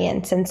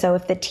experience. And so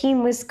if the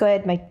team was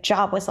good, my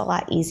job was a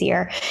lot easier.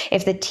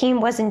 If the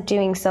team wasn't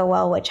doing so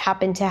well, which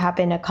happened to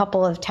happen a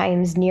couple of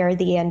times near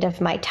the end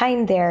of my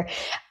time there,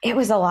 it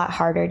was a lot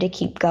harder to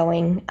keep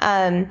going.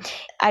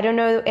 I don't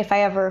know if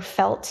I ever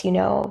felt,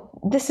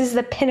 this is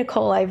the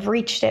pinnacle, I've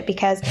reached it,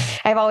 because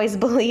I've always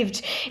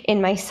believed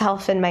in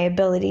myself and my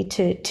ability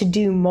to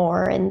do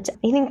more. And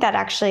I think that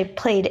actually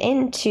played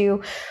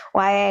into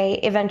why I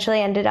eventually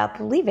ended up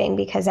leaving,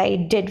 because I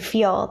did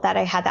feel that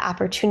I had the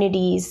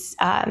opportunities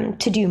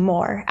to do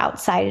more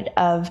outside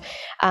of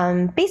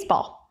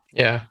baseball.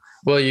 Yeah.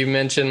 Well, you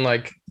mentioned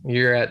like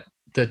you're at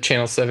the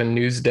Channel 7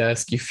 news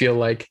desk, you feel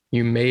like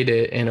you made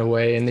it in a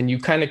way, and then you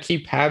kind of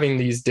keep having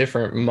these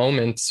different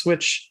moments,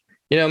 which,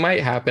 might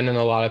happen in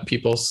a lot of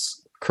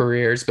people's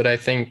careers. But I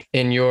think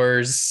in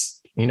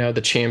yours,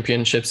 the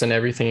championships and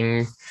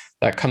everything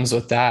that comes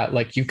with that,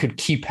 like you could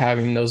keep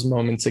having those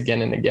moments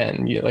again and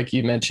again. Like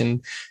you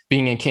mentioned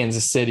being in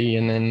Kansas City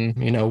and then,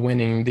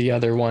 winning the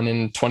other one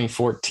in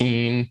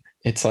 2014.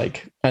 It's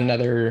like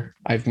another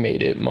I've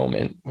made it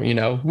moment,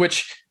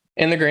 which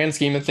in the grand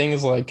scheme of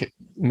things, like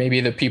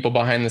maybe the people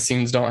behind the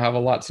scenes don't have a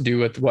lot to do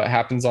with what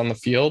happens on the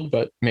field,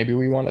 but maybe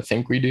we want to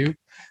think we do.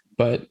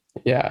 But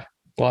yeah,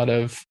 a lot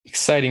of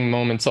exciting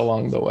moments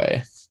along the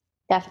way.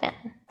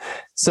 Definitely.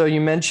 So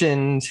you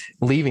mentioned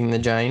leaving the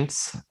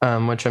Giants,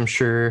 which I'm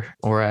sure,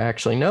 or I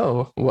actually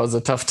know, was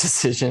a tough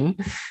decision.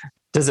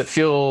 Does it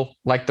feel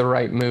like the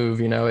right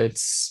move?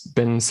 It's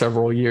been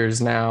several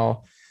years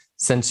now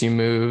since you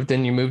moved,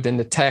 and you moved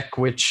into tech,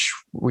 which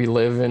we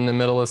live in the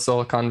middle of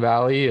Silicon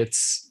Valley.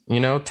 It's,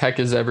 tech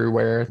is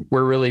everywhere.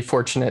 We're really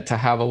fortunate to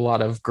have a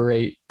lot of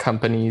great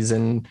companies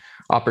and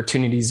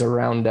opportunities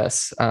around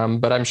us.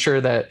 But I'm sure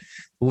that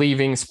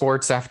leaving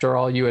sports after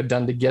all you had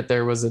done to get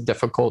there was a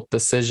difficult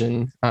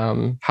decision.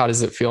 How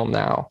does it feel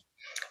now?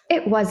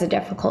 It was a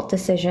difficult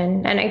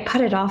decision, and I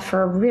put it off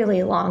for a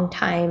really long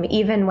time,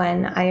 even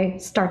when I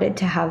started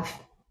to have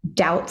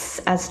doubts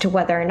as to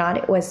whether or not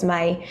it was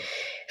my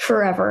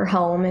forever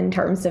home in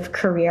terms of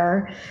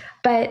career.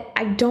 But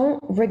I don't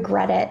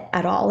regret it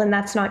at all. And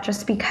that's not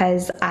just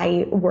because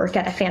I work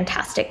at a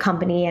fantastic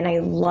company and I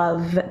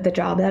love the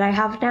job that I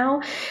have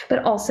now, but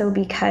also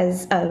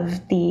because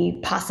of the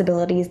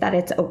possibilities that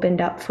it's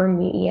opened up for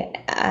me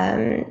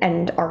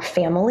and our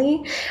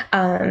family.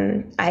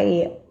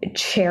 I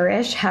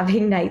cherish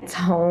having nights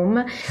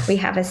home. We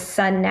have a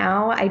son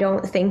now. I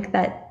don't think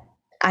that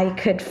I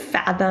could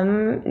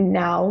fathom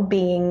now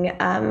being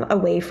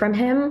away from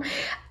him.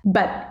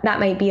 But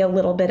that might be a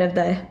little bit of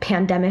the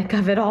pandemic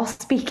of it all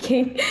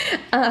speaking.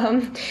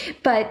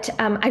 But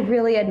I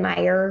really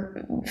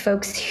admire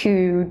folks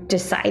who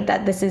decide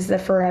that this is the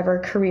forever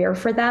career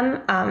for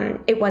them.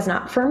 It was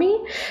not for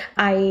me.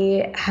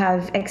 I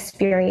have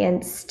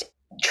experienced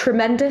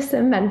tremendous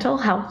mental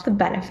health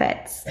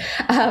benefits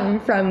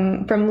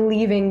from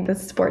leaving the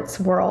sports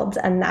world,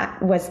 and that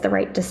was the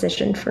right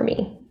decision for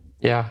me.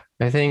 Yeah,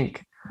 I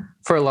think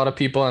for a lot of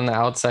people on the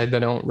outside that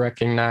don't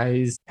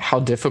recognize how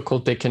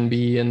difficult it can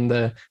be in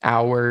the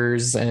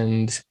hours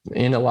and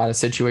in a lot of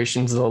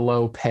situations, the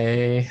low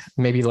pay,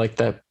 maybe like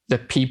the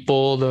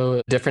people,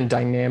 the different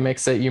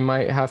dynamics that you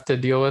might have to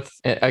deal with.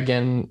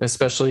 Again,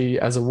 especially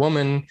as a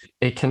woman,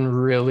 it can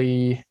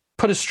really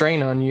put a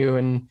strain on you.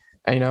 And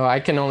I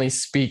can only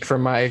speak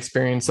from my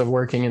experience of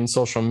working in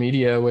social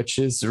media, which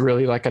is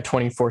really like a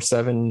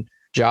 24/7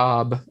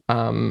 job.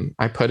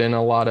 I put in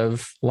a lot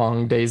of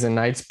long days and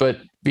nights, but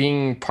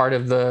being part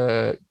of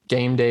the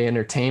game day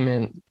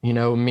entertainment,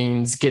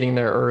 means getting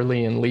there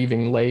early and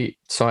leaving late.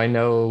 So I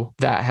know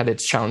that had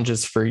its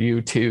challenges for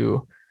you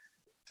too.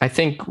 I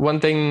think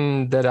one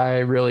thing that I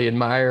really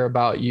admire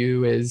about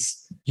you is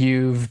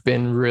you've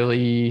been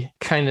really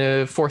kind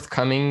of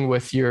forthcoming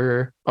with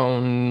your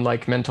own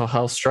like mental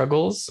health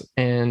struggles.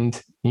 And,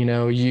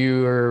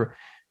 you are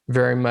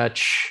very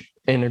much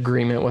in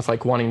agreement with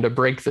like wanting to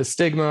break the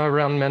stigma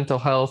around mental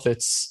health.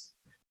 It's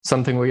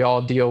something we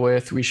all deal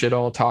with. We should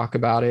all talk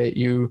about it.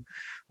 You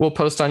will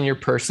post on your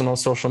personal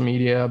social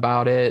media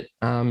about it,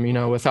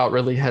 without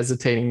really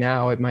hesitating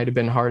now. It might have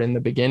been hard in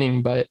the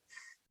beginning, but,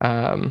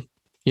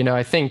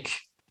 I think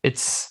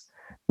it's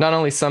not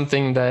only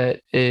something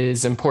that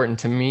is important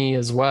to me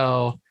as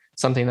well,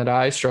 something that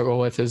I struggle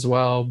with as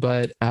well,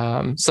 but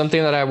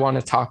something that I want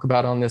to talk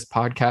about on this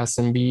podcast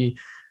and be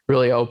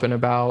really open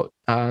about,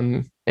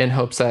 in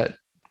hopes that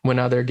when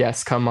other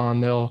guests come on,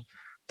 they'll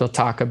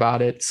talk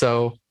about it.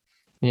 So,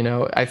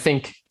 I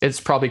think it's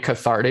probably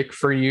cathartic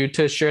for you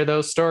to share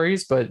those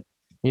stories, but,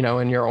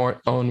 in your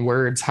own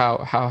words,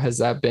 how has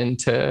that been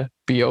to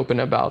be open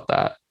about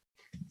that?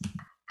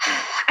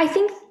 I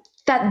think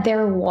that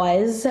there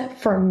was,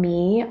 for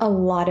me, a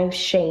lot of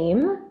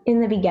shame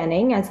in the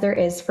beginning, as there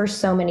is for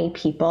so many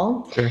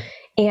people. Sure.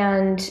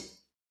 And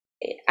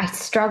I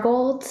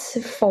struggled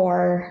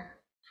for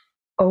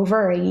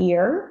over a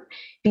year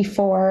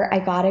before I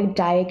got a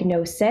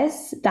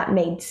diagnosis that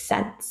made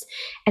sense.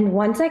 And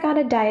once I got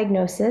a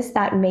diagnosis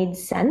that made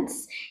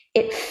sense,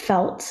 it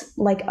felt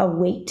like a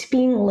weight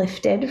being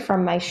lifted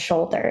from my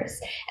shoulders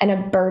and a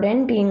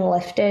burden being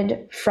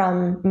lifted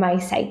from my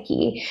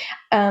psyche.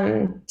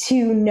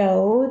 To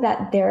know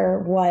that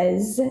there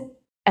was,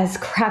 as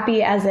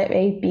crappy as it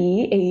may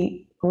be,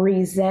 a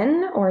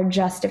reason or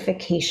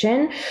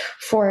justification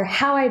for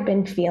how I'd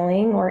been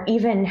feeling or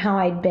even how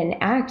I'd been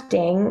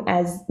acting,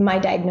 as my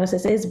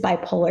diagnosis is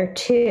bipolar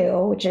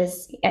 2, which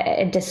is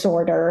a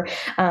disorder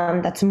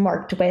that's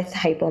marked with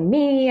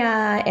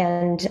hypomania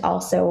and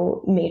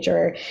also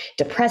major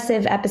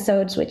depressive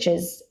episodes, which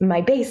is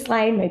my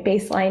baseline. My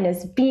baseline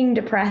is being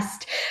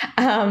depressed.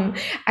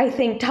 I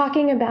think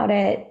talking about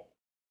it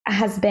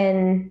has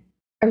been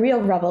a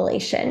real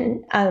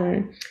revelation.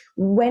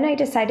 When I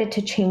decided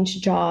to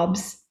change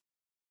jobs,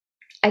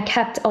 I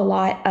kept a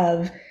lot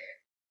of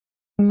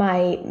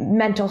my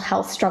mental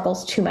health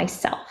struggles to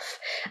myself.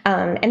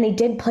 And they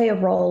did play a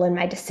role in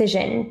my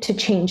decision to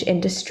change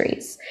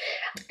industries.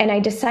 And I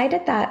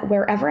decided that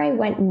wherever I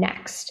went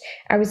next,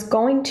 I was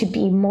going to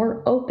be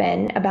more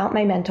open about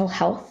my mental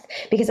health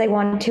because I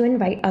wanted to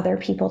invite other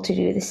people to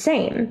do the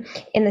same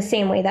in the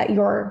same way that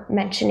you're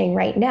mentioning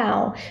right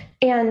now.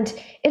 And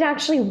it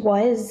actually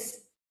was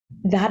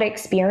that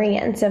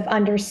experience of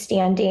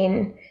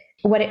understanding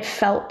what it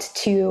felt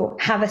to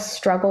have a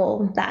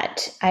struggle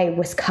that I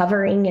was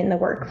covering in the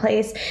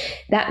workplace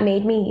that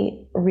made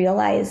me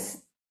realize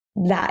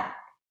that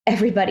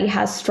everybody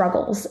has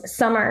struggles.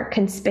 Some are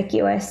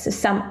conspicuous,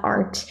 some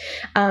aren't.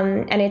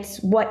 And it's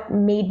what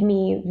made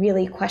me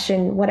really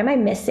question, what am I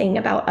missing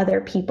about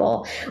other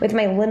people with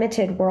my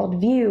limited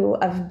worldview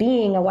of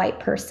being a white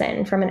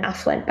person from an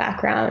affluent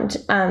background,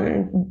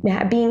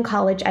 being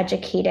college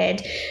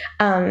educated,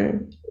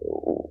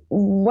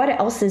 what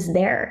else is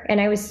there? And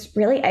I was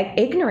really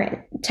ignorant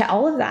to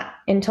all of that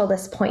until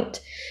this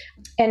point.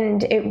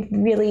 And it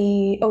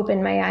really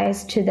opened my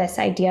eyes to this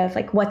idea of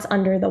like what's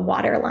under the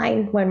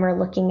waterline when we're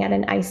looking at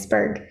an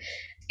iceberg.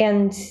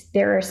 And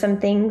there are some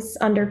things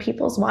under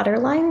people's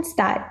waterlines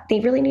that they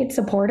really need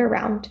support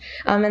around,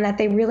 and that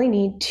they really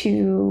need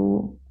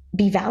to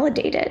be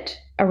validated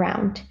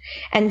around.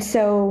 And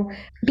so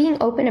being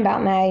open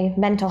about my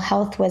mental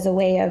health was a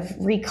way of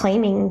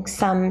reclaiming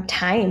some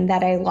time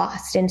that I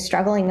lost in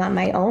struggling on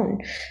my own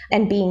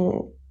and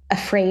being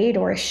afraid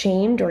or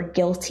ashamed or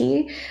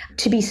guilty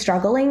to be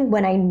struggling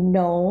when I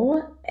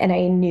know and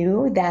I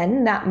knew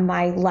then that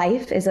my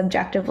life is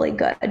objectively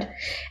good,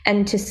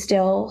 and to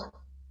still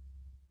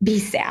be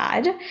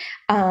sad.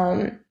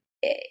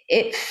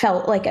 It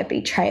felt like a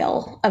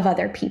betrayal of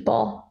other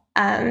people.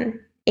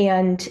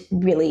 And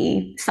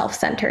really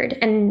self-centered.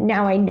 And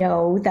now I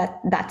know that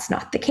that's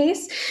not the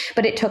case,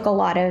 but it took a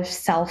lot of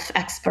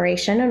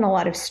self-exploration and a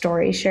lot of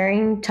story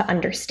sharing to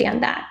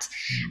understand that.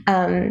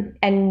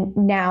 And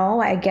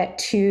now I get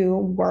to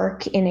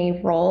work in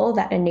a role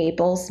that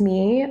enables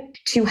me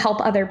to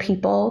help other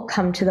people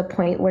come to the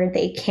point where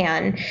they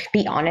can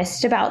be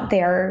honest about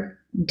their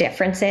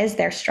differences,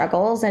 their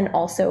struggles, and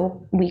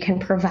also we can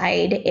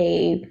provide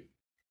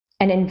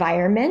an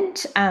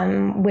environment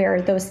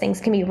where those things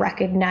can be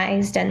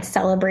recognized and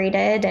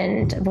celebrated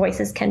and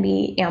voices can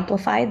be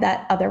amplified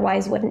that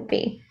otherwise wouldn't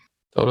be.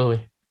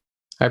 Totally.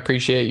 I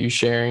appreciate you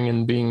sharing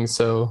and being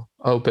so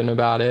open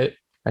about it.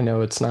 I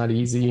know it's not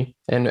easy.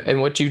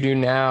 And what you do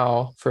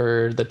now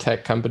for the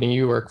tech company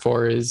you work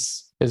for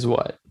is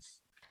what?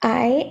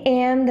 I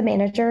am the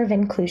manager of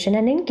inclusion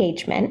and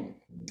engagement.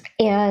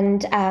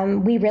 And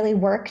we really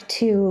work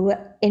to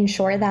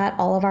ensure that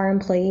all of our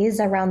employees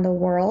around the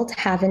world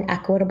have an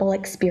equitable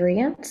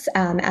experience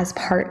as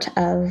part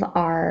of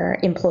our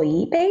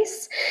employee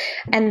base.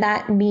 And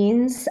that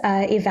means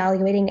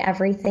evaluating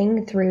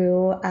everything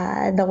through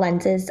the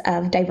lenses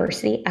of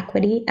diversity,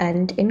 equity,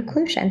 and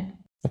inclusion.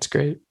 That's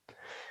great.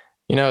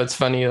 It's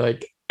funny,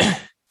 like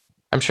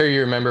I'm sure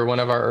you remember one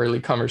of our early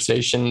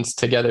conversations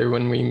together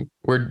when we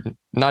were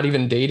not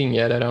even dating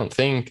yet, I don't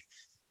think,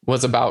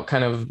 was about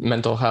kind of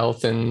mental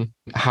health and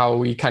how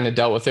we kind of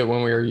dealt with it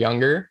when we were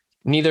younger.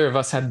 Neither of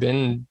us had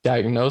been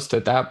diagnosed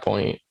at that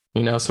point,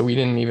 so we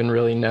didn't even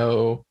really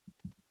know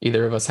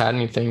either of us had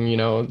anything.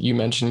 You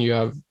mentioned you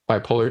have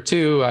bipolar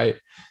 2. I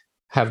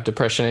have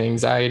depression and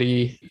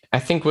anxiety. I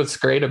think what's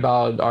great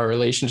about our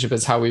relationship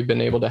is how we've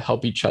been able to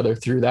help each other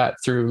through that,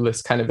 through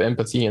this kind of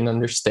empathy and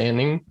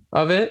understanding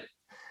of it.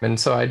 And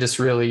so I just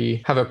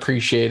really have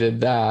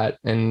appreciated that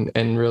and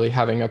really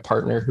having a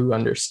partner who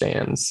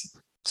understands.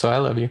 So I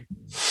love you.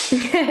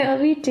 I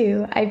love you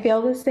too. I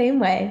feel the same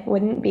way.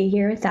 Wouldn't be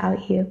here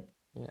without you.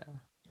 Yeah.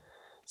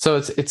 So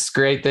it's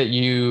great that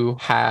you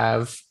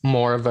have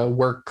more of a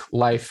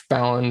work-life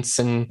balance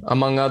and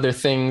among other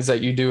things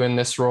that you do in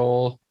this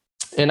role.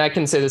 And I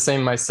can say the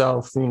same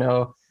myself.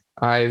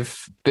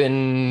 I've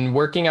been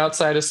working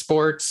outside of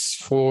sports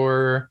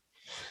for,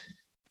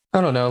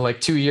 I don't know,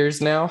 like 2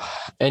 years now.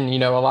 And,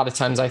 a lot of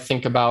times I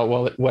think about,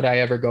 well, would I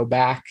ever go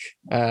back?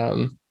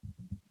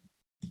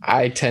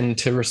 I tend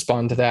to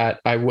respond to that.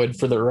 I would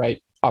for the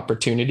right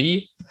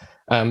opportunity,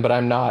 but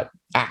I'm not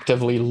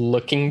actively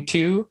looking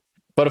to.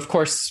 But of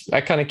course, I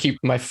kind of keep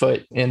my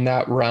foot in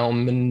that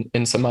realm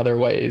in some other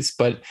ways.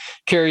 But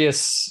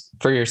curious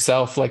for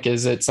yourself, like,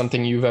 is it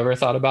something you've ever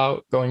thought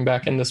about going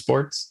back into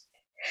sports?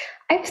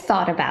 I've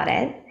thought about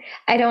it.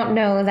 I don't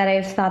know that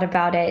I've thought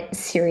about it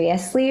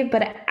seriously,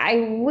 but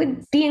I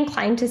would be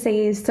inclined to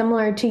say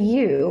similar to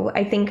you.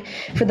 I think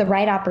for the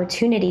right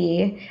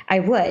opportunity, I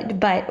would,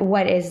 but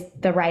what is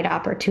the right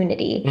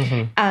opportunity?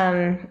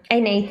 Mm-hmm.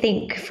 And I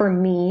think for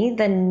me,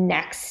 the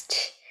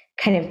next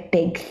kind of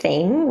big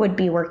thing would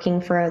be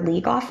working for a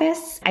league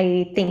office.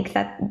 I think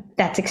that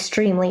that's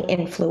extremely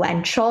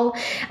influential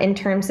in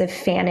terms of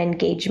fan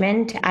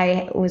engagement.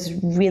 I was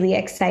really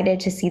excited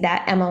to see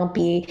that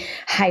MLB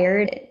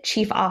hired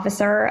Chief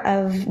Officer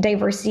of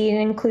Diversity and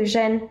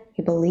Inclusion.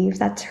 I believe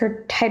that's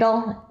her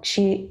title.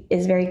 She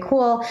is very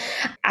cool.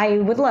 I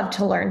would love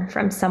to learn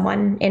from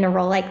someone in a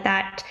role like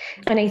that.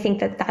 And I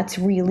think that that's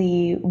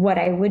really what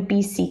I would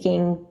be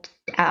seeking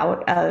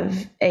out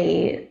of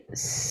a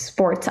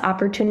sports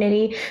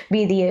opportunity,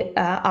 be the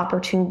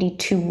opportunity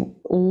to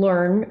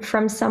learn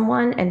from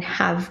someone and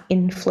have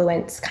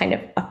influence kind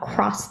of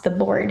across the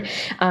board,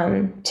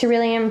 to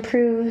really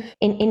improve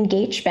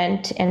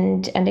engagement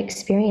and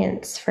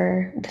experience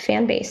for the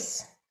fan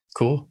base.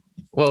 Cool.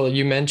 Well,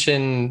 you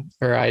mentioned,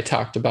 or I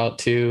talked about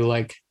too,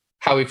 like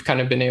how we've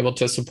kind of been able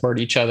to support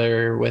each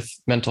other with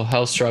mental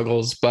health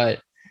struggles,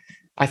 but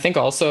I think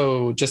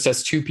also just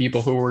as two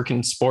people who work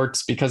in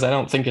sports, because I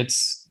don't think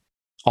it's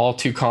all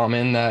too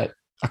common that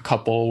a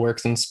couple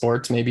works in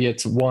sports. Maybe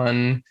it's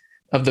one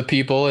of the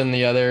people and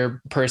the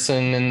other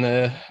person in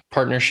the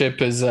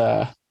partnership is,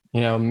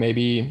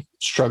 maybe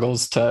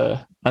struggles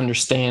to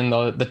understand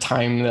the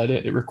time that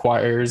it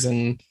requires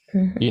and,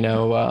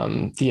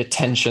 the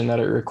attention that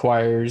it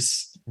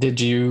requires.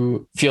 Did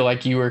you feel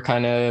like you were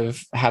kind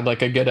of had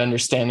like a good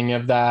understanding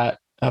of that,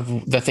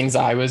 of the things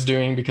I was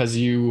doing because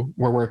you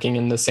were working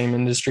in the same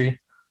industry?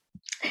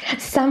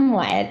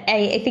 Somewhat.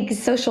 I think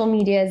social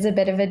media is a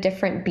bit of a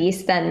different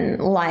beast than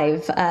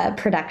live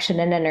production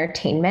and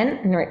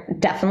entertainment, and it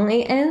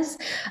definitely is.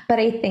 But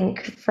I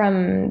think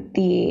from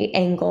the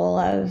angle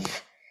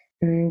of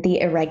the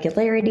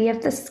irregularity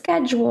of the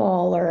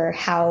schedule, or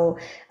how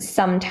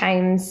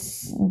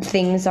sometimes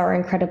things are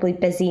incredibly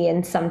busy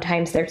and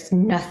sometimes there's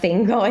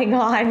nothing going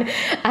on,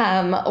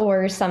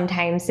 or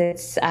sometimes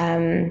it's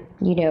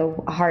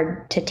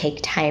hard to take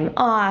time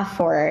off,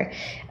 or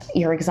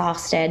you're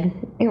exhausted.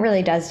 It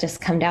really does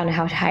just come down to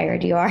how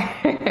tired you are,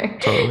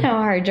 Totally. how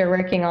hard you're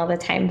working all the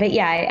time. But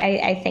yeah,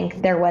 I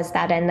think there was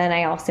that. And then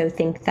I also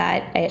think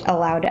that it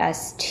allowed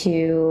us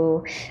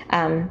to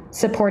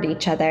support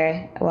each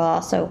other while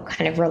also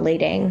kind of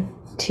relating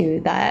to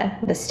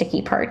the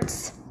sticky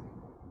parts.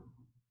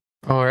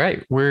 All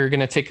right, we're going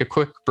to take a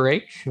quick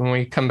break. When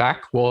we come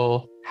back,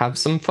 we'll have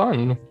some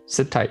fun.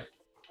 Sit tight.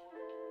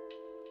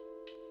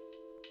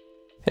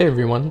 Hey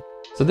everyone.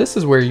 So this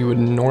is where you would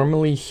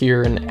normally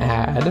hear an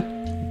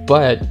ad,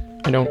 but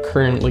I don't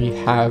currently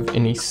have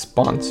any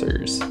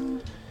sponsors.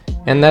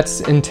 And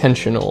that's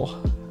intentional.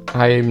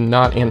 I'm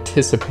not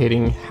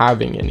anticipating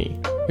having any.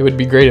 It would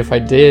be great if I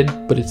did,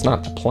 but it's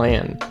not the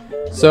plan.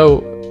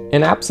 So,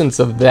 in absence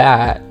of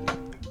that,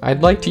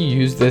 I'd like to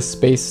use this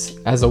space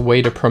as a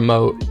way to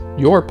promote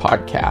your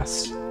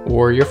podcast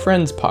or your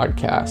friend's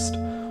podcast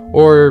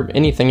or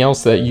anything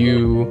else that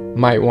you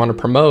might want to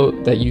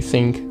promote that you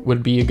think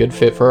would be a good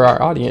fit for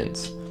our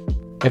audience.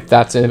 If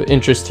that's of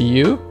interest to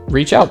you,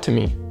 reach out to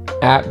me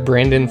at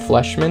Brandon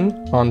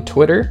Fleshman on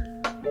Twitter.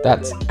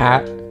 That's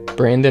at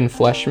Brandon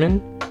Fleshman.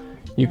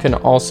 You can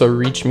also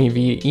reach me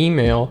via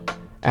email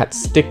at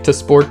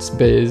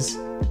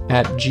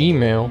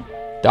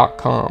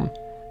stickttosportsbiz@gmail.com.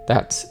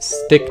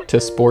 That's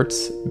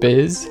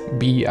stickttosportsbiz,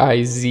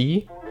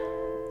 B-I-Z,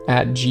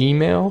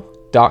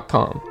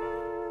 @gmail.com.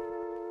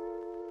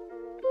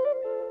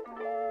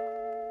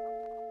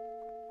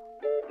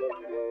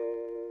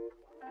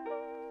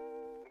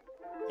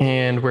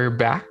 And we're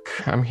back.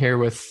 I'm here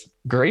with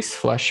Grace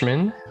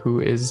Fleshman, who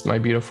is my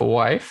beautiful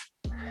wife.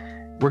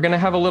 We're going to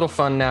have a little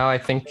fun now. I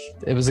think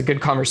it was a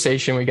good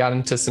conversation. We got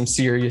into some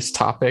serious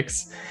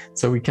topics,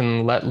 so we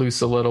can let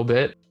loose a little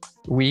bit.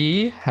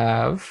 We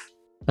have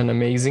an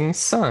amazing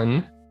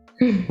son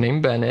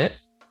named Bennett,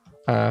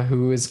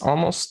 who is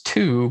almost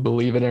 2,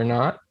 believe it or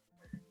not,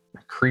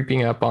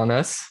 creeping up on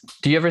us.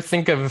 Do you ever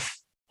think of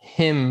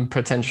him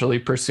potentially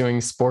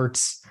pursuing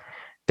sports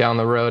down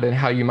the road and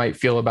how you might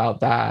feel about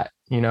that?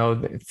 You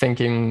know,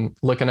 thinking,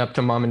 looking up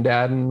to mom and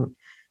dad and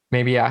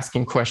maybe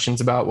asking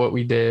questions about what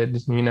we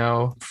did, you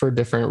know, for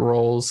different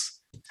roles.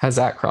 Has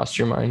that crossed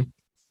your mind?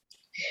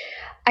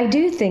 I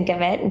do think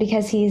of it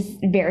because he's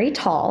very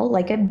tall,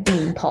 like a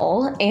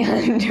beanpole,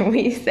 and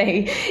we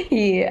say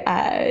he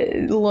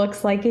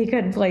looks like he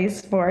could play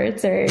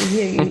sports, or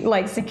he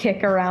likes to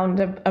kick around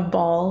a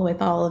ball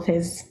with all of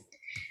his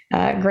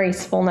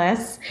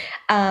gracefulness.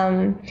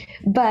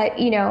 But,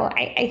 you know,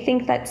 I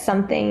think that's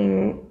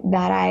something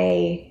that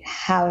I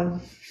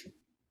have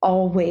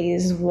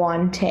always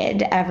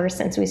wanted ever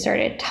since we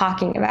started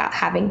talking about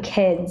having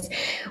kids,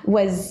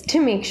 was to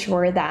make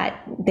sure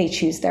that they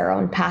choose their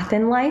own path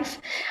in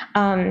life.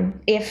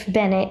 If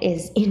Bennett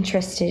is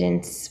interested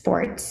in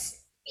sports,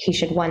 he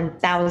should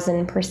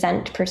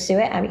 1000% pursue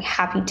it. I'd be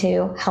happy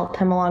to help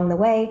him along the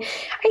way.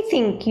 I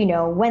think, you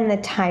know, when the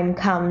time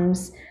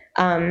comes,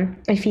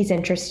 if he's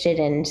interested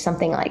in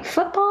something like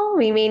football,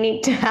 we may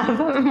need to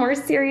have a more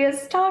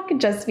serious talk,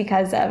 just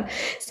because of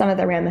some of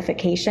the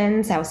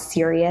ramifications, how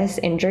serious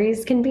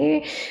injuries can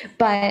be.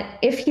 But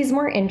if he's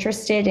more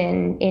interested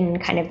in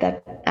kind of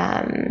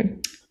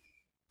the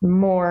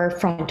more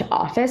front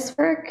office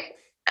work,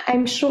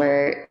 I'm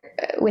sure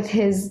with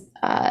his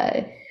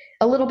a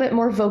little bit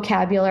more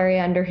vocabulary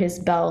under his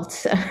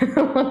belt,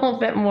 a little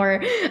bit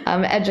more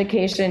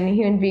education,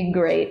 he would be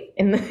great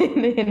in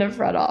the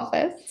front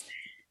office.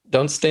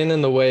 Don't stand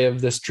in the way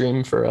of this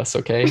dream for us,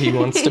 okay? He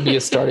wants to be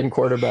a starting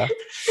quarterback.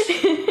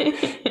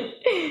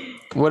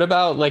 What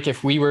about, like,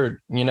 if we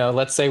were, you know,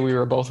 let's say we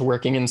were both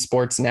working in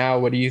sports now,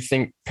 what do you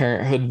think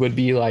parenthood would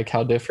be like?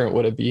 How different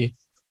would it be?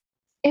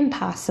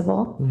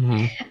 Impossible.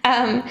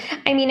 Mm-hmm.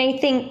 I mean, I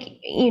think,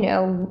 you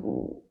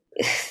know,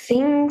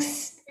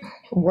 things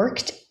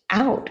worked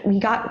out. We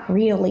got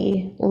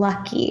really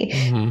lucky.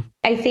 Mm-hmm.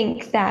 I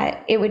think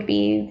that it would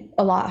be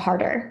a lot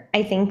harder.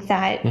 I think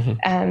that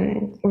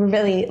we're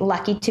really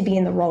lucky to be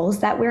in the roles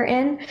that we're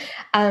in,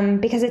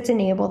 because it's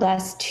enabled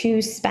us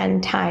to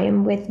spend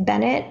time with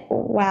Bennett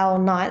while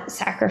not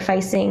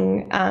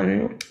sacrificing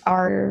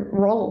our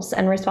roles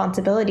and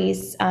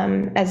responsibilities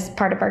as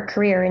part of our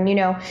career. And, you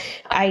know,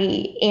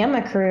 I am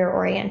a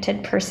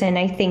career-oriented person.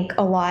 I think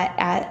a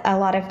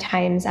lot of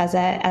times as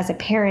a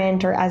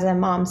parent, or as a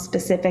mom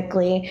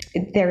specifically,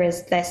 there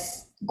is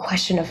this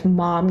question of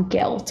mom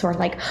guilt, or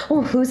like,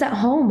 oh, who's at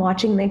home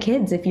watching the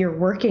kids if you're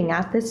working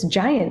at this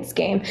Giants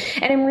game?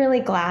 And I'm really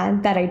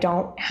glad that I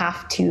don't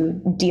have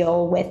to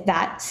deal with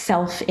that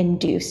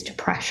self-induced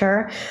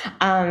pressure,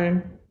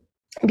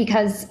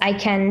 because I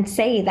can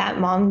say that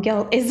mom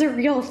guilt is a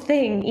real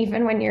thing.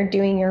 Even when you're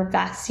doing your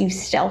best, you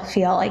still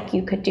feel like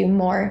you could do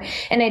more.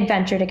 And I'd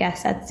venture to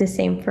guess that's the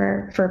same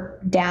for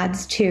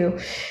dads too.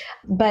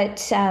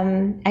 But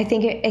I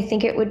think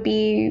it would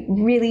be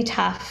really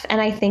tough,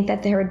 and I think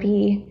that there would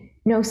be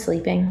no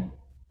sleeping.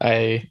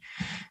 I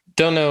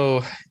don't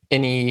know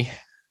any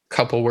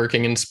couple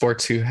working in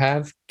sports who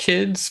have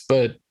kids,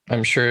 but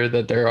I'm sure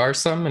that there are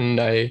some, and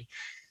I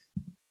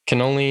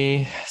can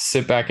only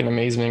sit back in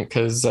amazement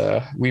because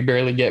we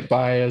barely get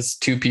by as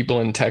 2 people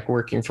in tech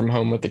working from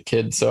home with a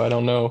kid. So I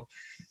don't know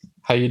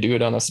how you do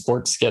it on a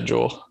sports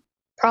schedule.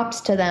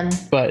 Props to them.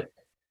 But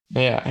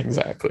yeah,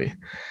 exactly.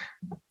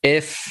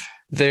 If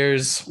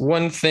there's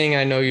one thing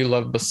I know you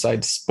love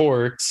besides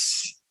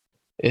sports,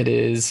 it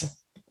is,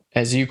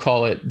 as you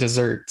call it,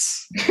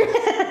 desserts,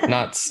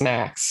 not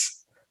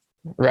snacks,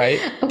 right?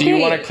 Okay, do you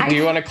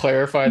want to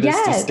clarify this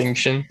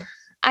distinction?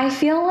 I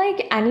feel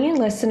like any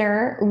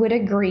listener would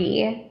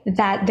agree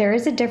that there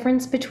is a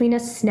difference between a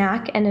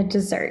snack and a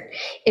dessert.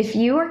 If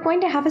you are going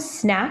to have a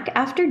snack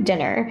after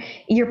dinner,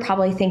 you're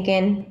probably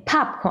thinking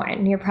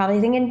popcorn. You're probably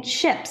thinking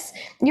chips.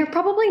 You're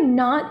probably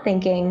not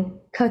thinking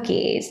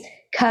cookies,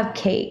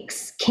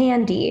 cupcakes,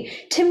 candy.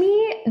 To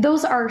me,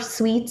 those are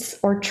sweets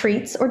or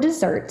treats or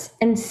desserts,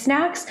 and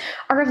snacks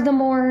are of the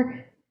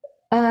more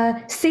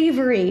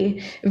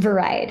savory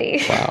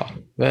variety. Wow,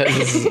 that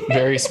is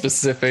very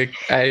specific.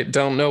 I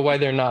don't know why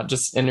they're not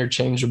just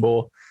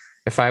interchangeable.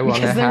 If I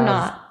want to have,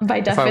 not,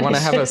 by definition. If I want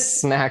to have a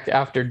snack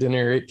after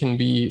dinner, it can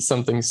be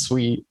something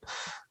sweet.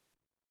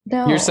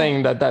 No. You're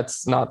saying that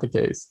that's not the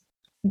case.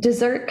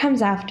 Dessert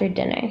comes after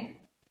dinner,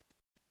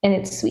 and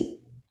it's sweet.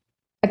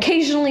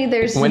 Occasionally,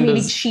 there's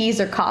maybe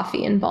cheese or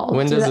coffee involved.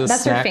 When does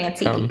that's snack for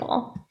fancy come?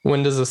 people.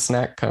 When does a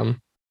snack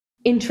come?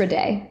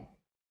 Intraday.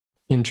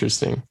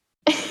 Interesting.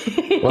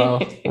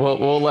 Well,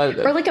 we'll let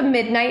it. Or like a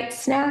midnight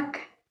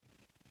snack.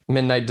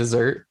 Midnight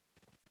dessert.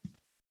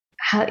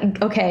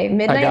 Okay,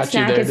 midnight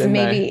snack is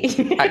maybe.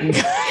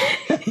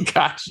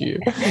 Got you.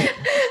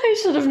 I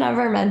should have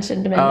never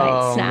mentioned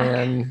midnight snack.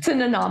 Man. It's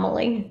an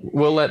anomaly.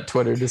 We'll let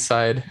Twitter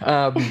decide.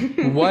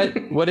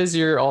 What is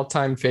your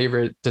all-time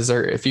favorite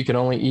dessert? If you could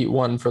only eat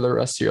one for the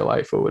rest of your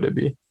life, what would it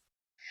be?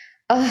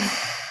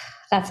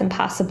 That's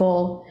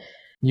impossible.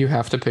 You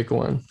have to pick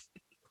one.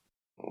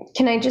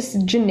 Can I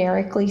just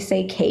generically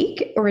say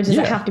cake, or does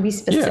it have to be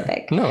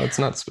specific? Yeah. No, it's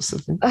not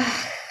specific.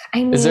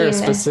 Is there a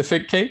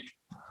specific cake?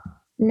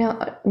 No,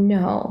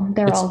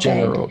 they're all good.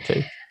 General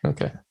cake.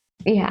 Okay.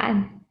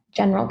 Yeah,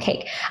 general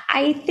cake.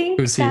 I think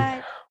Who's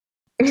that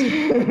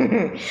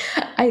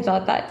I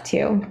thought that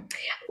too.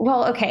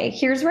 Well, okay,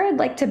 here's where I'd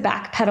like to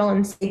backpedal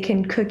and say,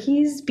 can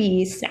cookies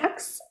be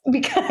snacks?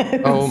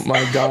 Because oh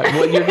my God.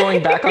 Well, you're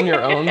going back on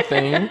your own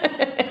thing.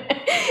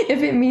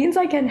 If it means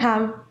I can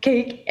have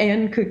cake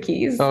and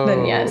cookies,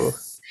 then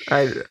yes.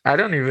 I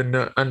don't even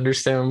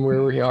understand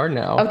where we are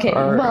now. Okay,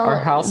 our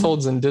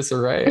household's in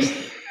disarray.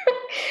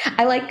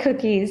 I like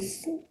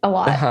cookies a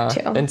lot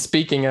too. And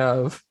speaking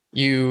of,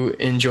 you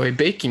enjoy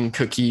baking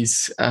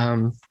cookies.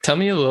 Tell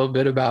me a little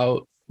bit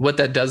about what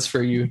that does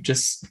for you,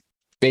 just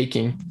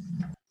baking.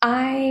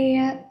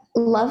 I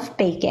love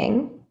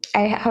baking.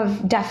 I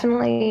have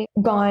definitely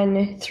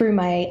gone through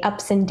my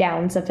ups and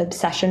downs of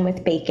obsession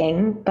with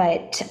baking,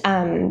 but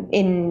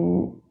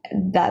in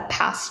the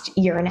past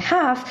year and a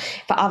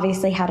half, I've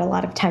obviously had a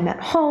lot of time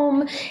at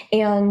home,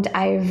 and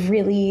I've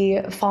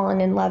really fallen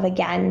in love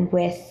again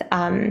with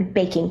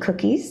baking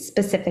cookies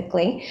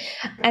specifically.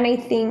 And I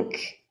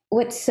think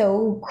what's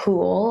so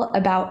cool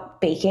about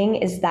baking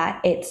is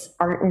that it's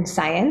art and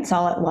science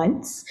all at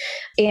once.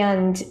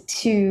 And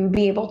to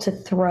be able to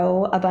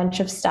throw a bunch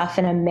of stuff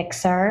in a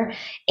mixer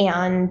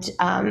and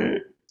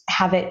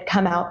have it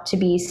come out to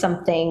be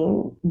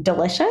something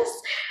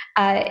delicious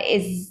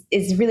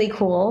is really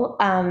cool.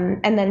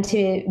 And then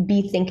to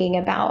be thinking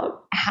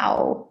about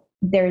how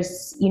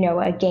there's,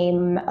 a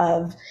game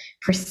of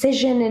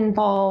precision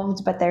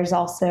involved, but there's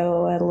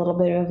also a little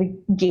bit of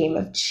a game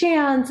of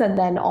chance, and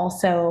then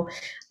also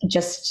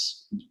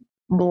just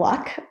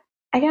luck,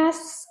 I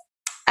guess.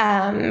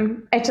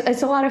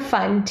 It's a lot of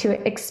fun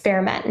to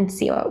experiment and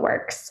see what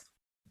works.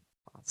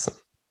 Awesome.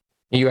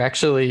 You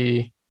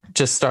actually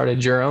just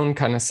started your own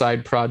kind of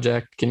side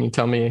project. Can you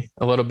tell me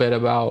a little bit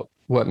about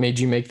what made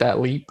you make that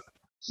leap?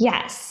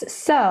 Yes.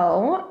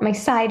 So my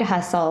side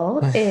hustle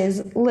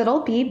is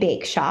Little Bee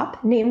Bake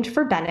Shop, named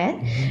for Bennett.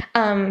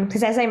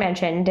 Because as I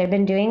mentioned, I've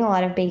been doing a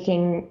lot of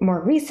baking more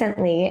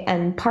recently.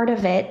 And part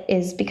of it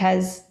is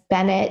because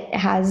Bennett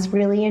has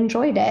really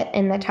enjoyed it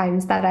in the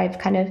times that I've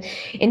kind of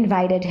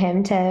invited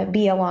him to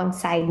be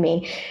alongside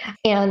me.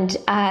 And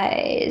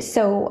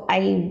so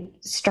I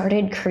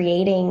started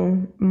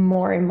creating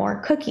more and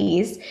more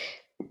cookies,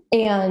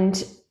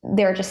 and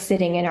they're just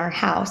sitting in our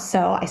house.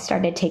 So I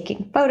started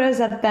taking photos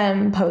of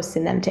them,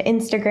 posting them to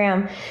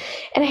Instagram.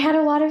 And I had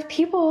a lot of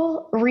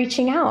people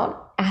reaching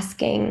out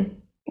asking,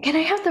 can I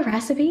have the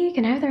recipe?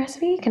 Can I have the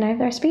recipe? Can I have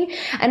the recipe?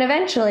 And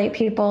eventually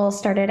people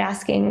started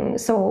asking,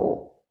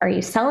 so are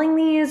you selling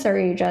these, or are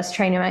you just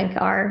trying to make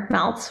our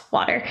mouths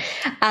water?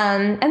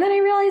 And then I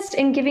realized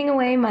in giving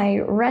away my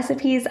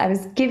recipes, I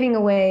was giving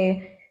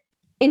away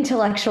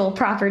intellectual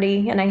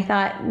property, and I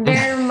thought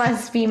there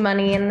must be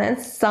money in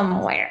this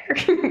somewhere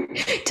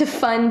to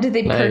fund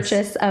the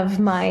purchase of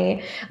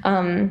my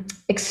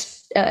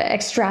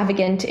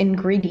extravagant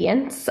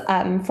ingredients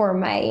for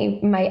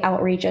my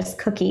outrageous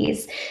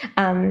cookies.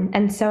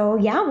 And so,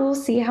 we'll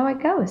see how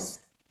it goes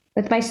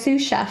with my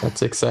sous chef.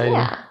 That's exciting.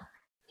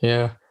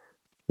 Yeah.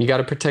 You got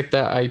to protect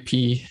that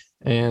IP,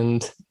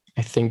 and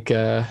I think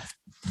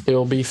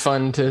it'll be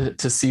fun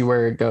to see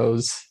where it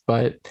goes.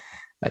 But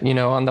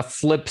on the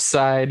flip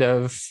side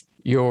of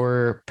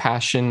your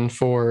passion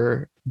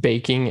for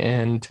baking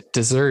and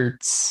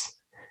desserts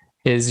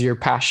is your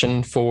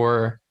passion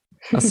for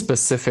a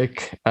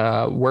specific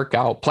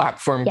workout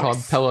platform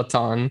called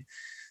Peloton.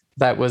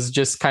 That was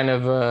just kind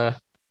of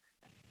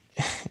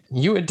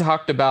you had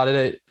talked about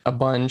it a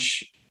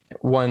bunch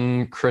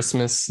one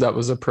Christmas that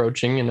was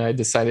approaching, and I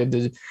decided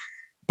to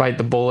bite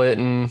the bullet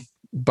and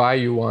buy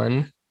you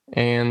one.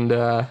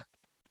 And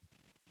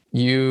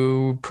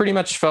you pretty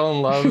much fell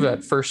in love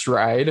at first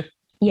ride,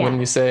 when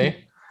you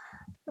say.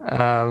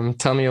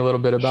 Tell me a little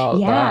bit about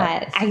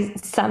that. I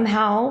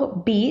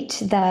somehow beat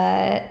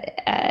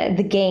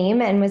the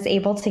game and was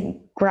able to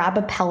grab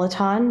a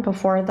Peloton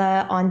before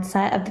the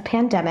onset of the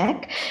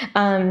pandemic.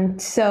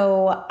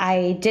 So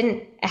I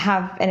didn't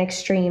have an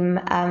extreme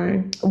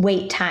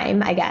wait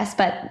time, I guess,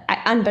 but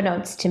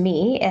unbeknownst to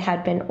me, it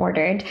had been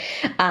ordered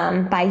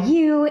by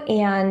you,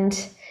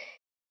 and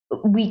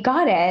we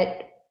got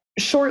it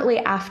shortly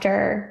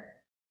after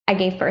I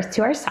gave birth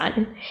to our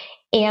son.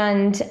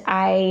 And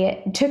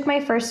I took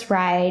my first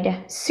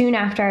ride soon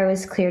after I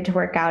was cleared to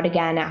work out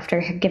again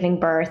after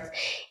giving birth.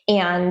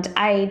 And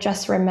I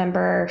just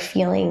remember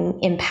feeling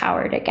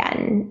empowered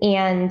again.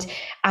 And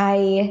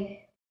I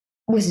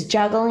was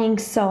juggling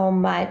so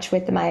much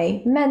with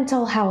my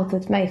mental health,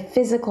 with my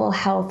physical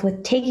health,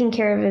 with taking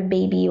care of a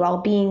baby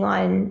while being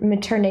on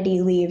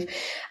maternity leave,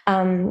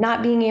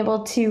 not being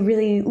able to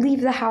really leave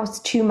the house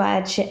too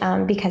much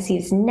because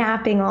he's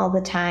napping all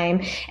the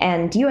time.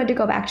 And you had to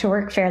go back to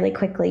work fairly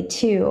quickly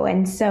too.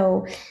 And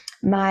so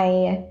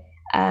my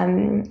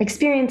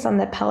experience on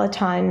the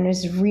Peloton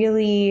was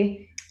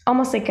really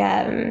almost like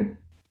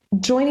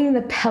joining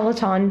the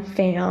Peloton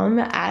fam,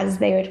 as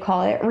they would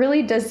call it,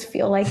 really does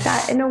feel like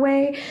that in a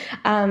way,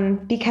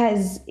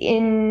 because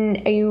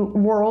in a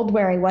world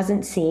where I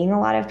wasn't seeing a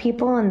lot of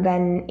people and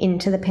then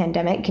into the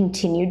pandemic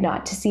continued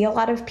not to see a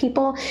lot of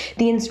people,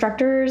 the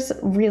instructors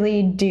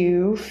really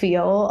do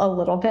feel a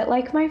little bit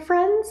like my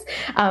friends.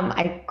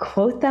 I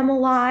quote them a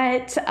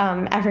lot.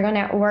 Everyone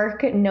at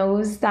work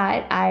knows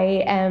that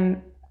I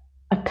am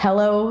a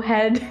pillow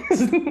head.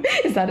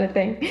 Is that a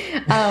thing?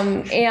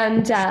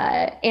 And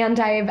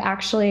I've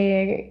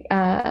actually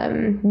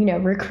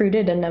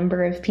recruited a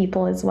number of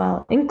people as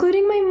well,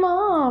 including my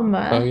mom.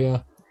 Oh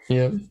yeah.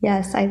 Yep.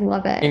 Yes, I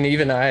love it. And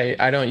even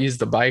I don't use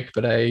the bike,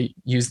 but I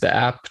use the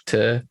app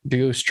to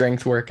do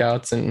strength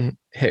workouts and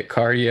hit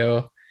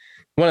cardio.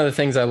 One of the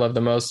things I love the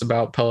most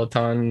about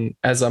Peloton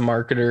as a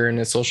marketer and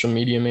a social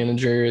media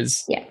manager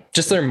is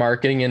just their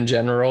marketing in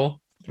general.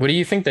 What do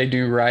you think they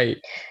do right?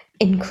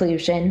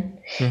 Inclusion.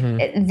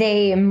 Mm-hmm.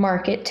 They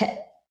market to,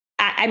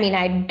 I mean,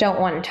 I don't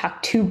want to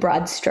talk too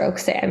broad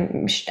strokes.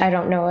 I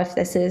don't know if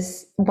this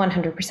is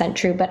 100%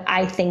 true, but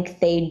I think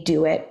they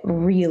do it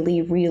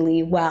really,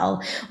 really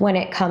well when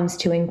it comes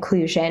to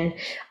inclusion.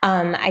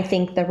 I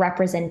think the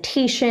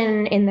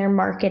representation in their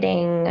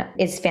marketing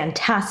is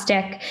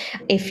fantastic.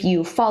 If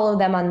you follow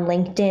them on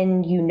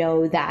LinkedIn, you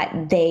know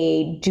that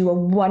they do a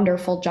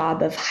wonderful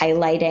job of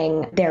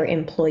highlighting their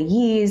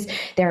employees,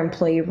 their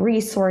employee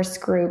resource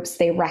groups.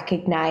 They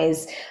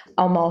recognize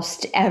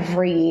almost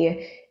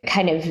every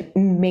kind of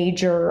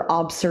major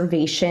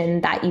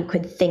observation that you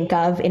could think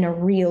of in a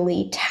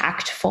really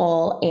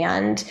tactful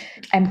and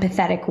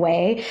empathetic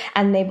way.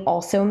 And they've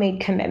also made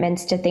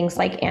commitments to things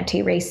like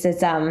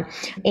anti-racism.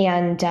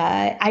 And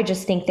I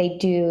just think they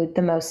do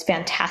the most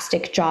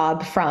fantastic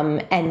job from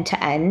end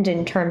to end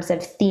in terms of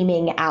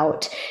theming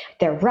out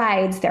their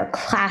rides, their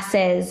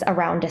classes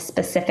around a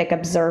specific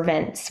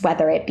observance,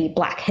 whether it be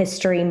Black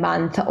History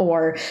Month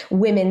or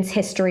Women's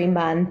History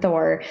Month,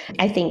 or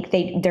I think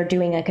they're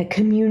doing like a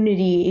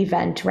community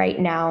event right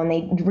now. And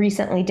they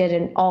recently did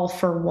an all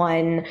for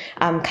one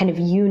kind of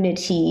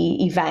unity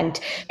event.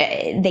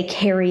 They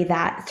carry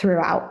that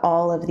throughout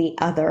all of the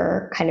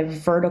other kind of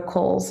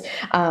verticals,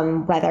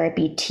 whether it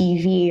be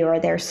TV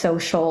or their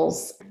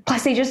socials.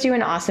 Plus, they just do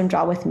an awesome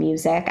job with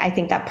music. I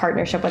think that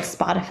partnership with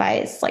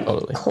Spotify is like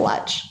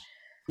clutch.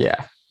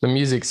 Yeah, the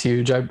music's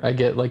huge. I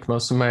get like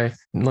most of my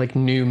like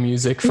new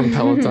music from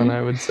Peloton,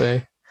 I would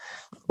say.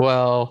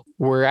 Well,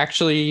 we're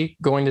actually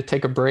going to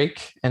take a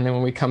break. And then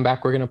when we come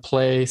back, we're going to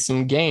play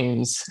some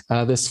games.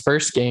 This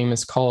first game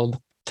is called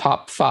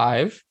Top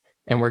 5.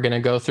 And we're going to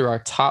go through our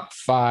top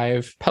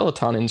 5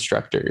 Peloton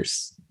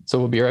instructors. So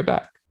we'll be right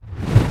back.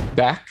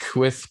 Back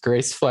with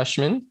Grace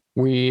Fleshman.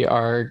 We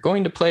are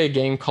going to play a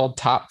game called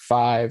Top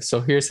 5.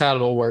 So here's how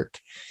it'll work.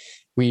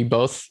 We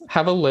both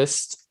have a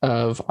list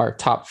of our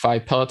top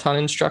 5 Peloton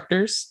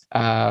instructors.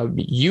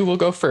 You will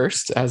go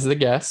first as the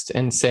guest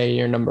and say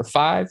your number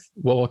 5.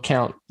 We'll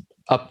count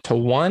up to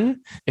 1.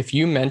 If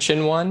you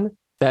mention one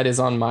that is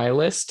on my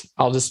list,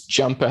 I'll just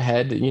jump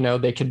ahead. You know,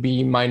 they could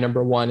be my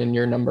number 1 and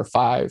your number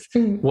 5.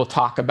 Mm-hmm. We'll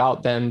talk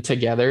about them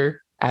together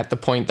at the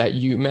point that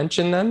you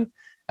mention them.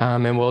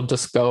 And we'll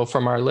just go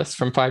from our list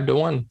from 5 to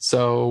 1.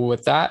 So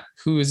with that,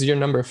 who's your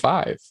number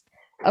 5?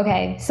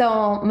 Okay,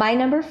 so my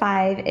number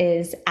 5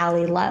 is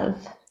Allie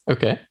Love.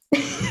 Okay.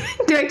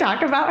 Do I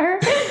talk about her?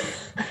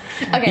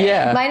 Okay,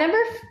 yeah. My number...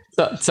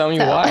 Tell me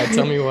why.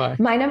 Tell me why.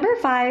 My number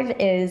 5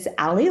 is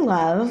Allie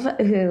Love,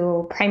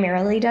 who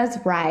primarily does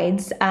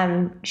rides.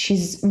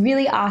 She's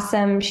really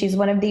awesome. She's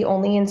one of the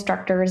only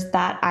instructors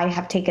that I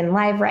have taken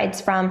live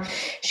rides from.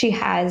 She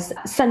has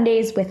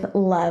Sundays with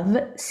Love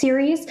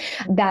series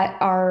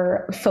that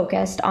are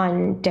focused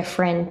on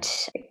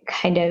different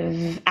kind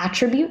of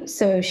attributes.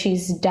 So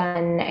she's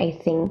done, I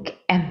think,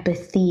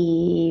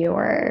 empathy,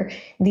 or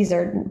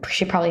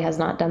she probably has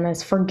not done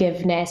this,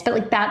 forgiveness, but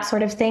like that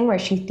sort of thing where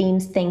she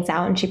themes things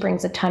out and she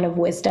brings a ton of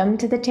wisdom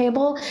to the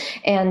table.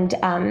 And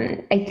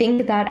I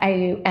think that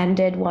I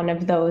ended one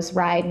of those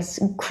rides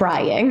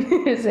crying.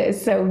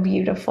 It's so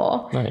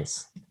beautiful.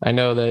 Nice. I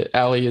know that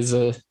Allie is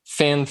a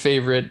fan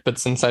favorite, but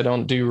since I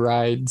don't do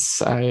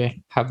rides,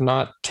 I have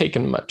not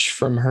taken much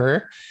from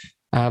her.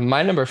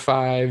 My number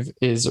 5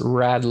 is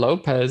Rad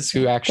Lopez,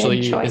 who actually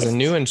is a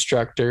new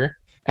instructor.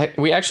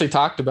 We actually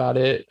talked about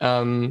it.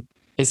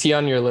 Is he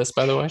on your list,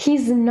 by the way?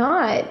 He's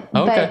not,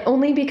 but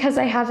only because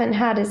I haven't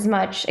had as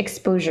much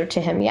exposure to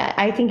him yet.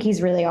 I think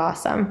he's really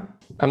awesome.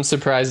 I'm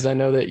surprised. I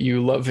know that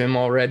you love him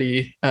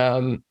already.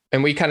 And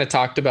we kind of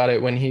talked about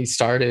it when he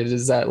started,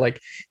 is that like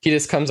he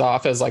just comes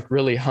off as like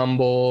really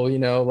humble, you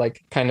know,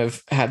 like kind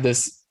of had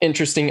this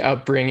interesting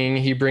upbringing.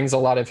 He brings a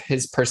lot of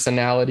his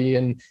personality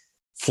and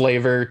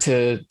flavor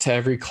to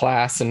every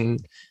class.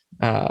 And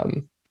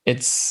I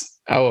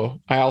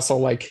also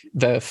like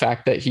the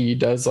fact that he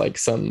does like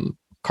some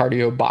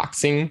cardio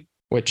boxing,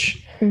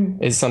 which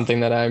is something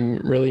that I'm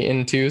really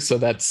into. So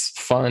that's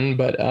fun.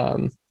 But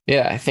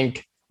yeah, I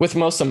think with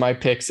most of my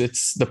picks,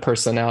 it's the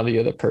personality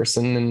of the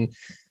person,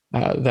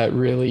 and that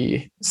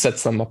really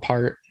sets them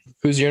apart.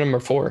 Who's your number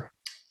 4?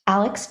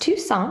 Alex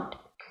Toussaint.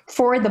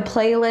 For the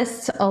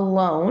playlists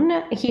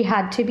alone, he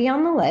had to be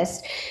on the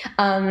list.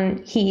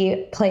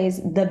 He plays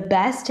the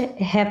best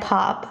hip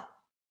hop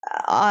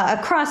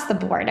across the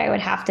board. I would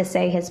have to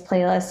say his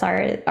playlists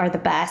are the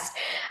best.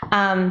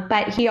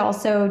 But he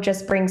also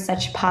just brings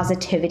such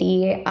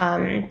positivity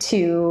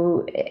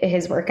to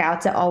his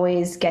workouts. It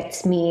always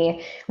gets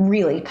me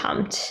really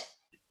pumped.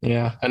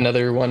 Yeah,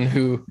 another one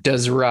who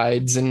does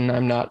rides and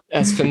I'm not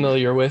as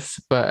familiar with,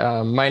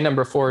 but my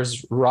number 4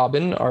 is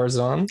Robin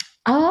Arzon.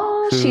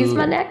 Oh, she's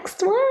my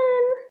next one.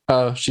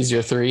 Oh, she's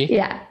your 3?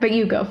 Yeah, but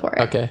you go for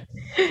it. Okay.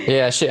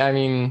 Yeah, I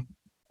mean,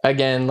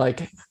 again,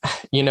 like,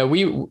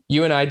 you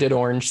and I did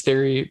Orange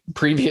Theory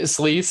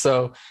previously,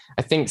 so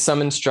I think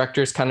some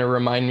instructors kind of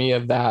remind me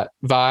of that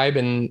vibe,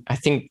 and I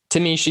think to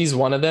me she's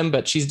one of them,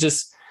 but she's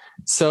just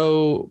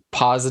so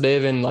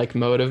positive and like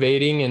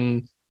motivating,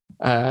 and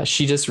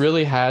she just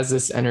really has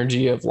this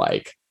energy of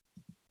like,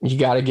 you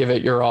got to give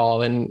it your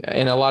all. And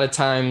a lot of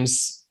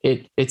times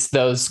it's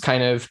those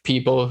kind of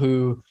people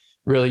who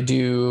really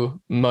do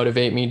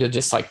motivate me to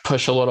just like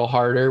push a little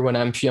harder when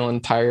I'm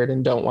feeling tired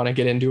and don't want to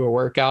get into a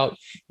workout.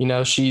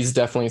 She's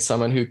definitely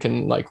someone who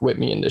can like whip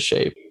me into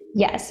shape.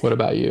 Yes. What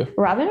about you?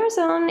 Robin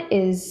Arzon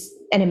is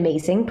an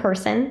amazing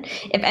person.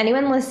 If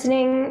anyone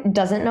listening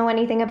doesn't know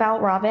anything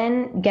about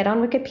Robin, get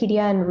on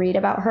Wikipedia and read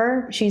about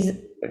her. She's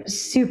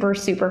super,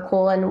 super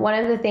cool. And one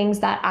of the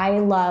things that I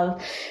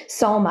love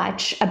so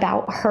much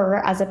about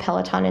her as a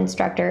Peloton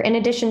instructor, in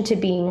addition to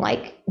being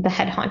like the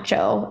head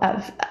honcho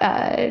of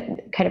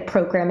kind of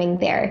programming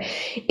there,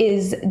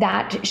 is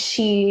that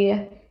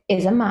she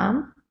is a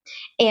mom.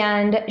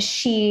 And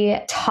she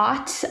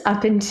taught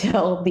up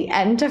until the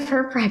end of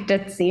her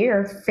pregnancy,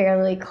 or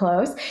fairly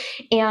close.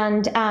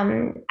 And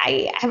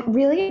I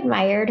really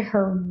admired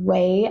her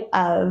way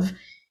of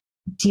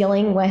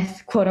dealing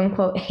with quote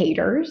unquote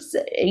haters.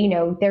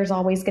 There's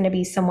always going to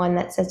be someone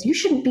that says, you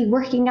shouldn't be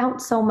working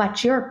out so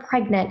much, you're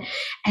pregnant.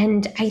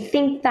 And I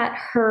think that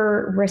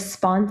her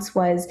response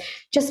was,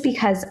 just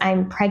because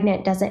I'm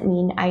pregnant doesn't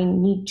mean I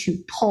need to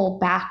pull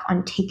back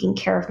on taking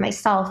care of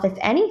myself. If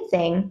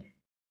anything,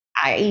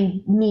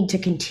 I need to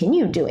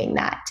continue doing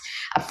that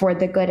for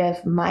the good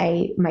of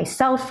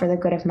myself, for the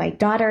good of my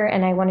daughter,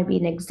 and I want to be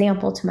an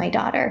example to my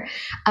daughter.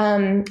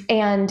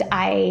 And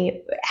I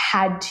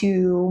had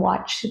to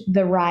watch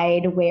the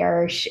ride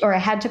I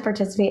had to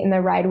participate in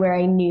the ride where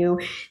I knew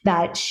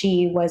that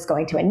she was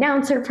going to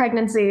announce her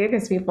pregnancy,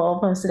 because people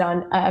posted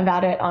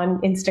about it on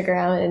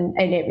Instagram,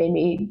 and it made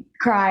me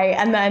cry.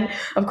 And then,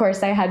 of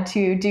course, I had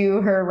to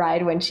do her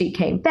ride when she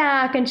came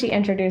back and she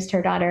introduced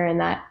her daughter, and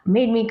that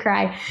made me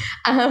cry.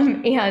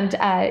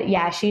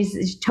 Yeah, she's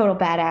a total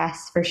badass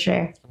for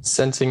sure.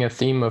 Sensing a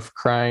theme of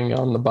crying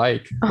on the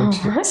bike.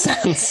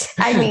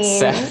 I mean,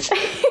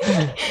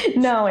 sad.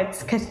 No,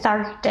 it's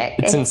cathartic.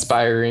 It's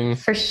inspiring.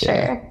 For sure.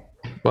 Yeah.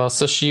 Well,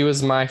 so she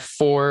was my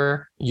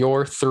 4,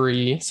 your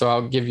 3. So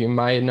I'll give you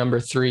my number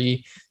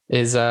 3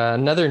 is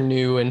another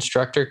new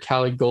instructor,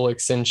 Callie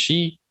Gulix, and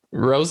she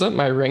rose up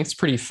my ranks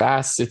pretty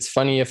fast. It's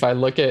funny, if I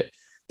look at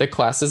the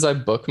classes I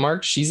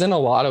bookmarked, she's in a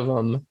lot of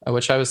them,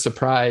 which I was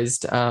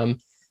surprised.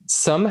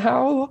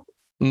 Somehow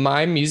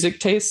my music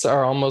tastes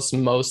are almost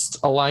most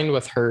aligned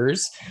with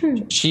hers.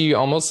 She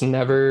almost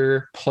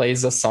never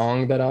plays a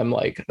song that I'm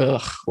like,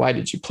 ugh, why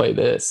did you play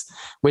this?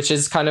 Which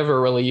is kind of a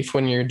relief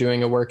when you're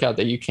doing a workout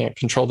that you can't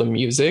control the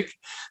music.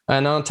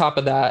 And on top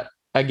of that,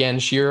 again,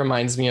 she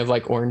reminds me of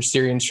like Orange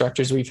Theory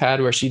instructors we've had,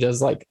 where she does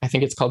like, I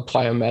think it's called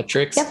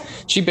plyometrics. Yep.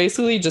 She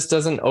basically just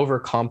doesn't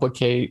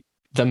overcomplicate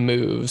the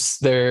moves.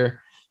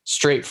 They're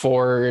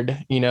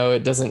straightforward.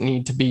 It doesn't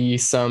need to be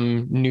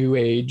some new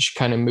age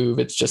kind of move.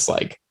 It's just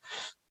like,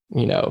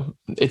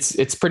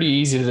 it's pretty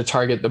easy to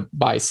target the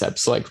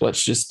biceps. Like,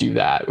 let's just do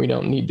that. We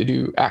don't need to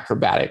do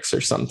acrobatics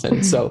or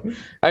something. So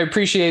I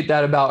appreciate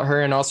that about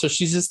her. And also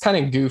she's just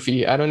kind of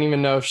goofy. I don't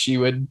even know if she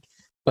would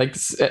like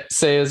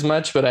say as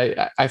much, but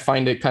I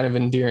find it kind of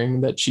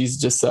endearing that she's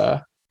just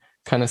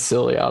kind of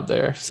silly out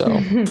there. So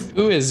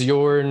who is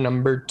your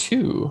number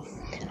 2?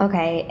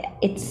 Okay,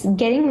 it's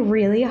getting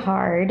really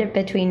hard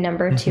between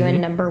number 2 and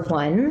number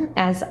 1,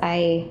 as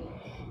I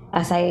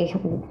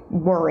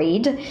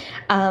worried.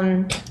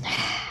 I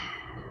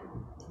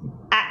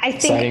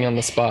think Deciding on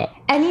the spot.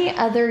 Any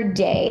other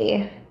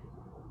day,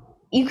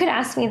 you could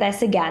ask me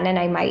this again and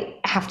I might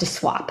have to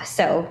swap.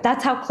 So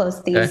that's how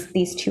close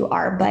these two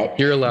are. But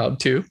you're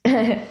allowed to.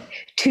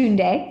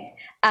 Tunde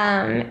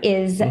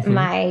is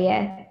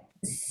my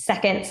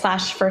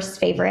second/first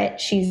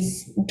favorite.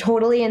 She's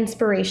totally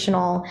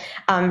inspirational.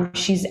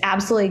 She's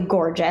absolutely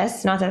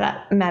gorgeous. Not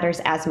that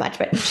matters as much,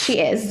 but she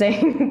is.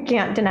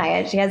 Can't deny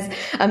it. She has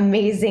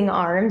amazing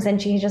arms,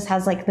 and she just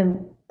has like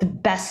the the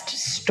best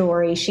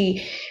story.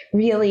 She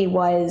really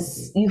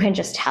was, you can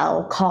just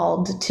tell,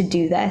 called to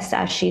do this,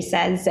 as she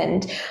says.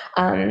 And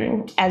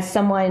as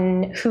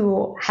someone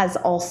who has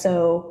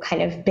also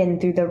kind of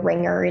been through the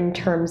ringer in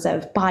terms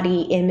of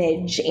body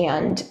image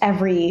and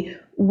every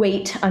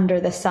weight under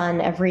the sun,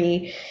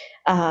 every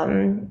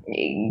kind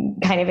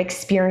of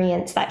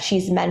experience that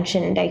she's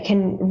mentioned, I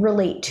can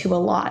relate to a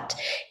lot.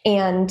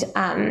 And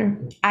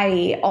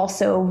I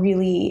also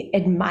really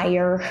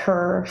admire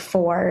her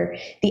for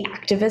the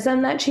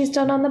activism that she's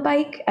done on the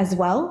bike as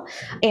well.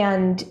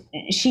 And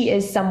she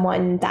is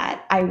someone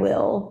that I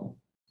will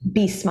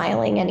be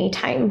smiling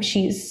anytime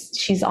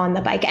she's on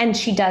the bike. And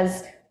she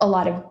does a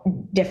lot of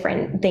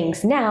different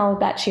things now.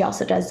 That she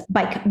also does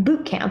bike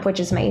boot camp, which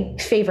is my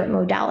favorite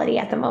modality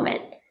at the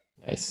moment.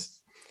 Nice.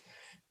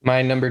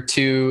 My number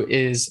 2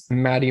 is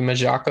Matty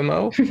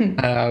Majacomo.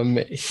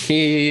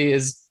 He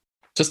is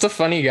just a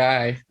funny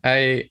guy.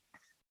 I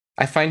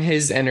find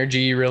his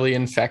energy really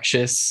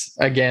infectious.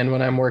 Again,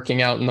 when I'm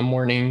working out in the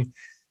morning,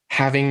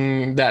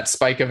 having that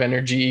spike of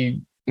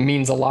energy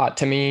means a lot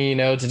to me,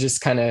 to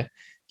just kind of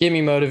get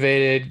me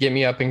motivated, get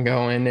me up and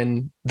going.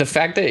 And the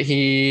fact that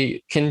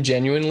he can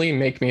genuinely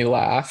make me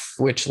laugh,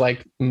 which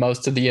like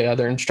most of the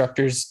other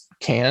instructors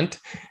can't,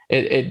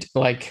 it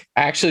like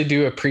I actually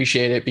do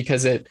appreciate it,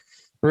 because it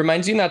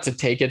reminds you not to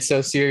take it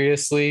so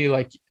seriously.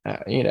 Like,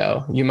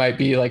 you might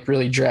be like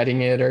really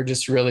dreading it or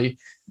just really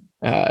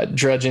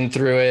drudging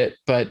through it,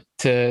 but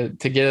to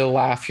get a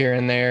laugh here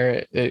and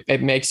there,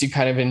 it makes you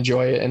kind of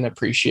enjoy it and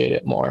appreciate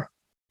it more.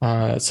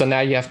 So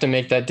now you have to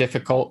make that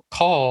difficult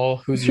call.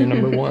 Who's your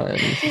number 1?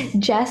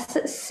 Jess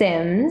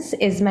Sims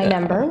is my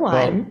number 1.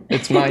 Well,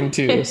 it's mine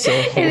too. So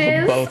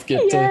we'll both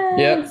get to.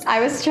 Yep.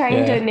 I was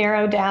trying to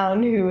narrow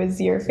down who was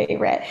your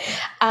favorite.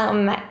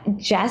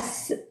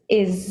 Jess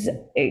is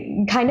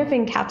kind of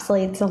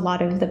encapsulates a lot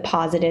of the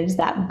positives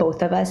that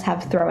both of us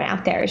have thrown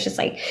out there. It's just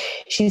like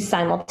she's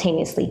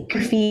simultaneously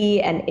goofy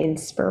and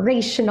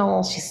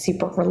inspirational. She's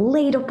super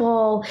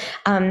relatable,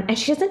 and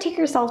she doesn't take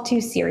herself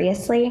too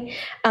seriously.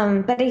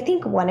 But I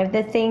think one of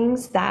the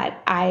things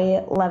that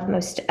I love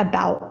most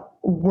about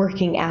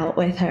working out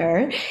with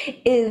her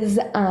is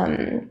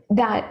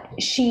that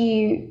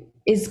she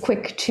is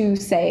quick to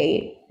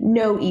say,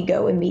 no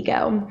ego,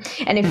 amigo.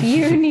 And if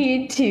you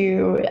need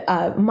to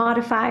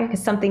modify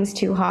because something's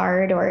too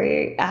hard, or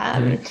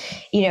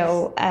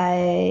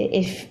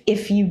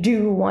if you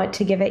do want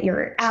to give it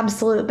your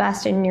absolute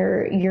best and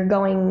you're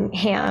going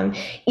ham,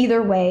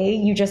 either way,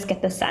 you just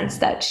get the sense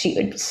that she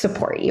would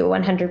support you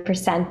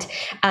 100%.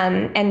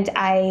 And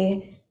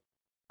I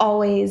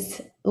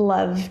always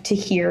love to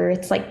hear,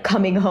 it's like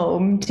coming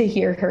home to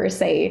hear her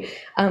say,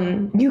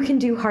 you can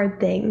do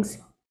hard things.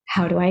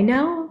 How do I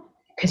know?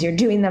 Because you're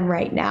doing them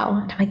right now.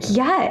 And I'm like,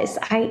 yes,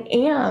 I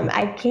am.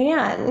 I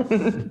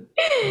can.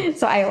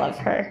 So I love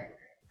her.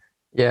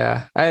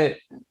 Yeah. I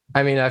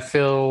mean, I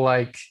feel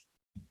like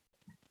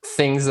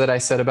things that I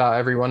said about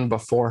everyone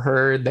before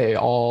her, they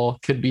all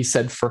could be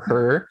said for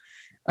her.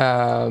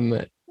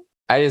 I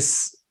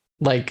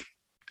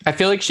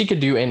feel like she could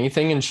do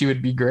anything and she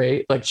would be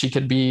great. Like she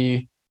could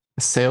be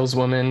a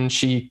saleswoman.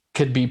 She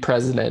could be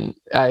president.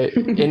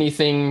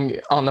 Anything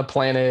on the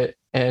planet.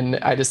 And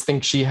I just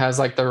think she has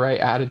like the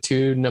right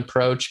attitude and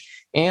approach.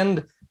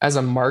 And as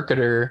a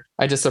marketer,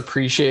 I just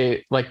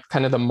appreciate like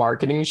kind of the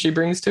marketing she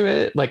brings to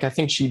it. Like, I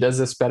think she does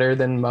this better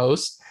than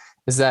most,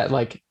 is that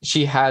like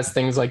she has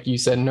things like you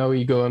said, no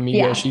ego,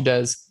 amigo. Yeah. She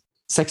does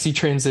sexy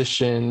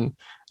transition,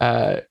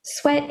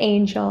 sweat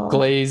angel,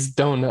 glazed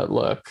donut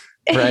look,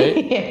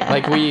 right? Yeah.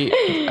 Like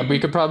we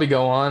could probably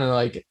go on and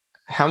like,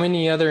 how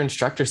many other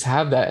instructors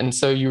have that? And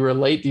so you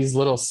relate these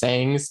little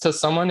sayings to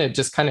someone, it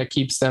just kind of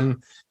keeps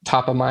them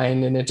top of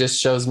mind. And it just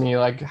shows me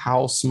like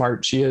how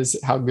smart she is,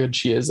 how good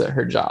she is at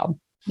her job.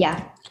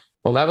 Yeah.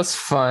 Well, that was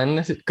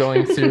fun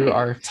going through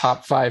our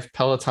top 5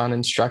 Peloton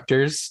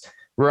instructors.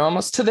 We're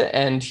almost to the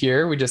end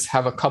here. We just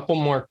have a couple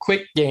more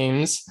quick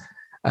games.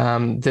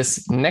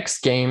 This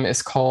next game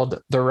is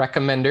called The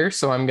Recommender.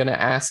 So I'm going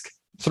to ask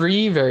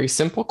 3 very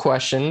simple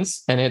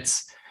questions, and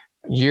it's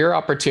your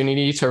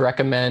opportunity to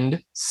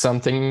recommend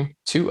something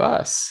to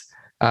us,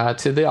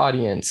 to the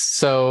audience.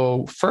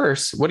 So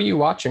first, what are you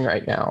watching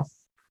right now?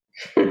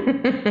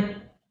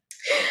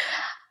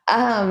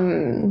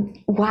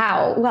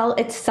 Wow. Well,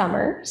 it's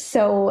summer,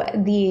 so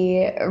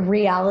the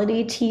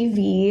reality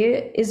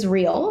TV is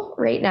real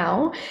right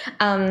now.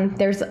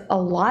 There's a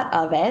lot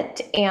of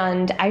it,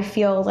 and I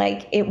feel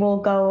like it will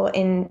go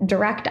in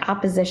direct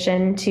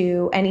opposition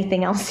to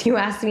anything else you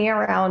ask me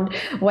around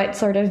what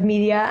sort of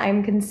media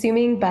I'm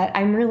consuming, but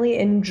I'm really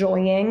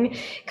enjoying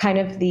kind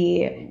of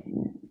the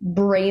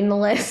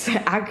brainless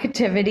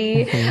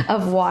activity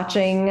of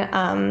watching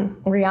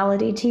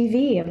reality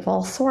TV of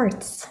all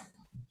sorts.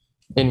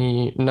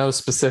 No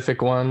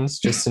specific ones,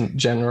 just in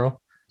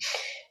general?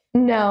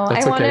 No,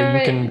 I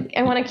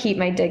want to keep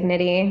my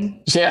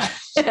dignity. Yeah.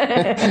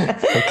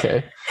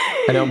 Okay.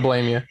 I don't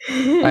blame you.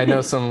 I know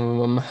some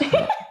of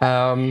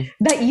them.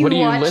 That you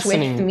watch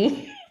with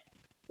me.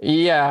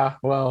 Yeah.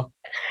 Well,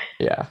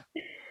 yeah.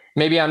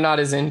 Maybe I'm not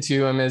as into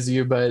them as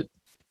you, but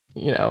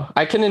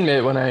I can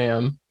admit when I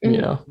am,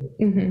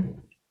 Mm-hmm.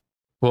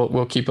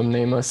 we'll keep them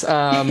nameless.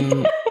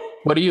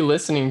 What are you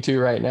listening to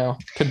right now?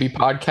 Could be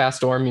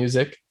podcast or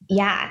music.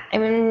 Yeah,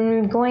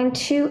 I'm going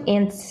to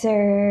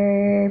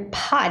answer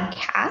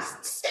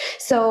podcasts.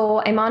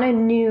 So I'm on a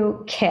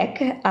new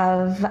kick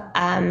of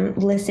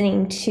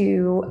listening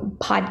to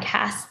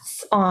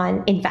podcasts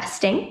on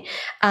investing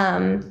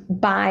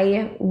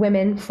by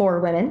women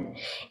for women.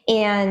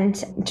 And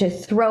to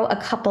throw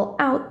a couple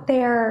out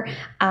there,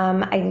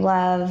 I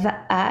love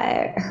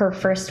her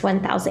first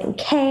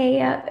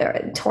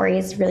 1000K. Tori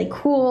is really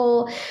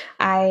cool.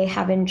 I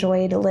have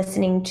enjoyed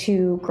listening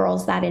to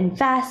Girls That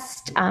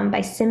Invest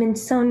by Sim and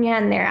Sonia,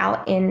 and they're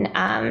out in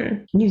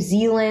New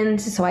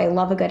Zealand, so I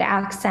love a good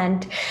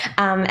accent.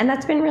 And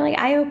that's been really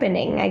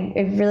eye-opening. I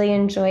really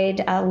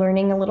enjoyed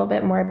learning a little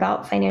bit more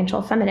about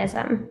financial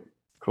feminism.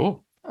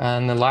 Cool.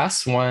 And the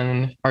last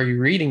one, are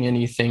you reading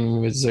anything?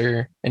 Was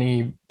there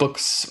any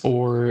books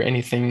or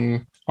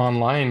anything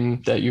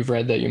online that you've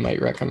read that you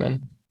might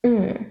recommend?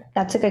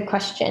 That's a good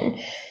question.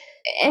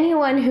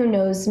 Anyone who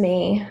knows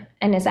me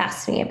and has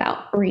asked me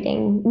about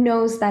reading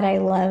knows that I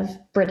love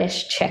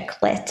British chick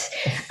lit.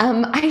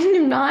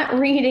 I'm not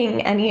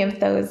reading any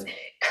of those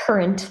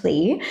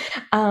currently,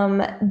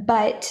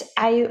 but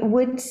I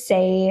would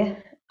say,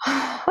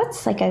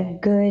 what's like a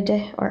good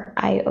or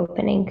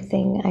eye-opening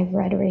thing I've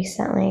read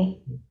recently?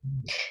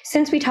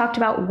 Since we talked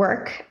about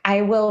work,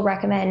 I will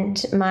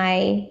recommend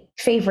my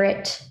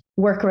favorite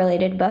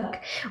work-related book,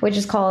 which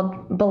is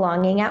called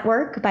Belonging at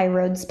Work by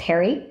Rhodes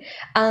Perry.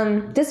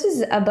 This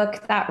was a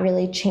book that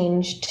really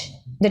changed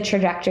the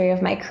trajectory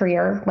of my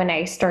career when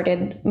I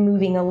started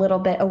moving a little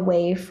bit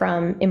away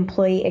from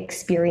employee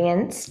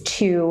experience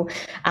to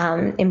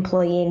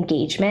employee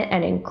engagement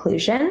and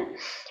inclusion,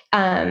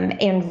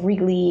 and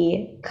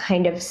really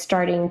kind of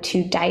starting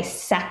to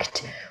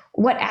dissect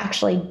what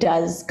actually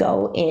does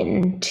go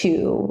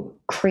into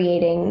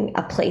creating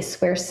a place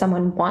where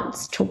someone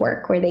wants to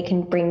work, where they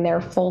can bring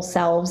their full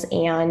selves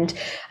and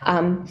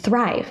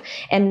thrive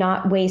and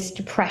not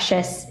waste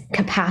precious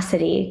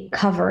capacity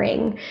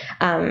covering.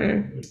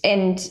 And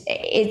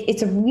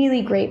it's a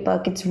really great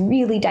book. It's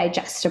really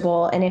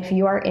digestible. And if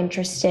you are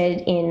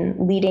interested in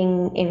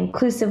leading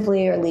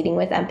inclusively or leading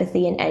with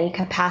empathy in any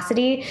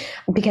capacity,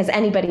 because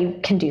anybody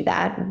can do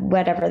that,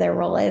 whatever their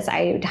role is,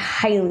 I would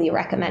highly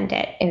recommend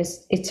it.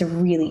 It's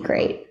really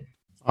great.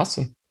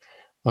 Awesome.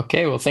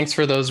 Okay, well, thanks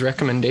for those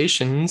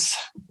recommendations.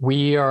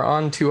 We are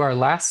on to our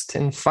last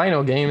and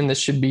final game, and this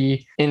should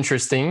be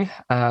interesting.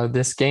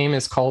 This game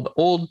is called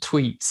Old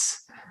Tweets.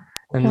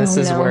 And this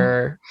is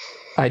where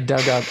I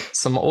dug up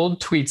some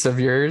old tweets of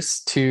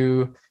yours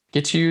to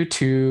get you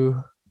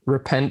to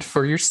repent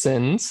for your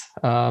sins.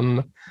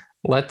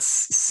 Let's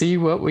see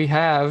what we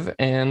have.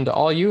 And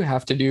all you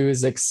have to do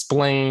is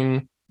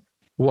explain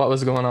what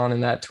was going on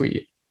in that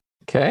tweet.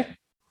 Okay?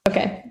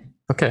 Okay.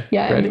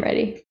 Yeah, ready? I'm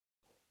ready.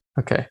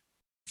 Okay.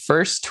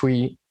 First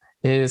tweet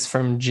is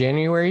from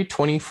January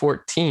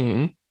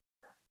 2014,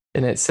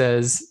 and it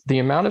says, the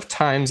amount of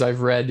times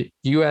I've read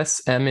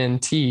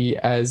USMNT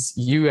as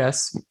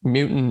US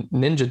Mutant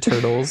Ninja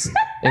Turtles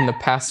in the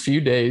past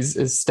few days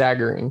is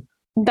staggering.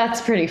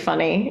 That's pretty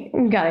funny.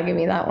 You gotta give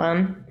me that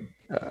one.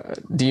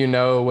 Do you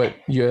know what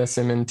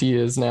USMNT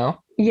is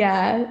now?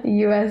 Yeah,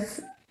 US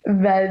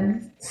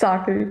Men's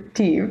Soccer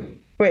Team.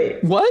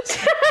 Wait.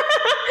 What?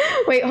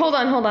 Wait, hold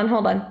on.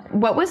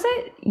 What was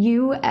it?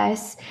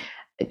 US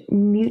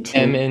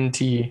Mutant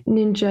MNT.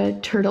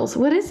 Ninja Turtles.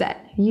 What is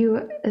that?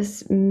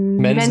 US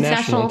Men's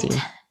National Team.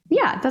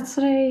 Yeah, that's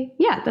what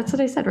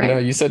I said, right? No,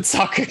 you said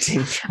soccer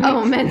team.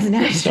 Oh, Men's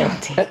National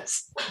Team.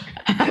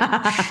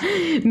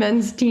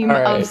 Men's team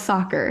of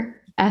soccer.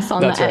 S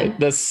on that's the right. end.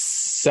 The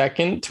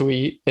second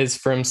tweet is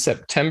from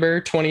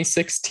September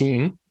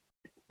 2016,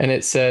 and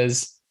it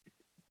says,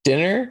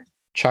 dinner,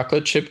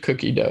 chocolate chip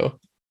cookie dough.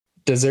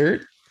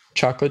 Dessert,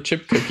 chocolate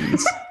chip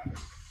cookies.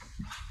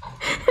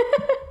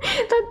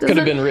 Could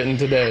have been written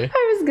today.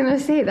 I was going to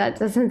say, that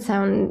doesn't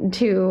sound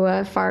too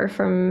far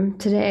from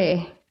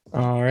today.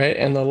 All right.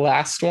 And the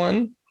last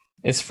one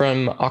is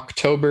from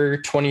October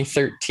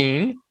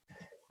 2013.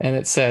 And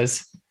it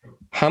says,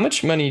 how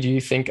much money do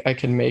you think I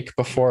can make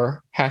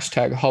before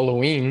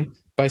 #Halloween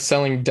by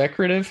selling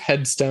decorative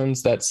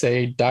headstones that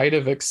say died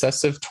of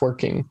excessive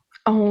twerking?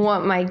 Oh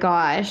my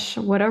gosh.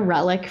 What a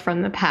relic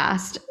from the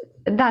past.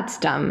 That's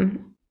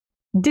dumb.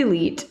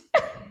 Delete.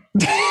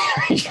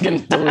 You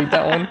can delete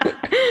that one?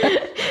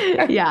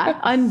 Yeah,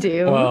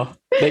 undo. Well,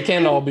 they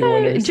can't all be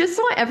winners. Just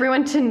want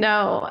everyone to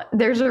know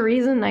there's a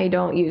reason I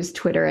don't use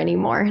Twitter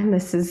anymore, and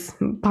this is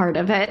part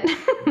of it.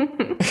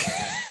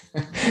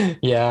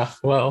 Yeah,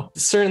 well,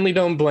 certainly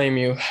don't blame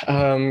you.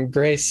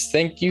 Grace,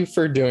 thank you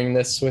for doing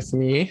this with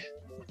me.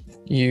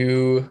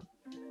 You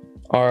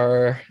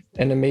are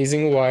an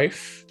amazing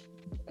wife,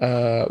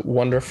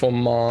 wonderful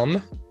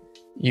mom.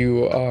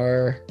 You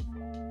are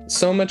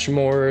so much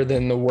more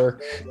than the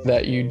work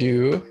that you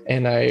do,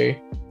 and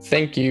I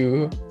thank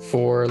you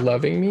for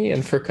loving me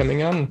and for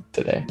coming on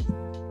today.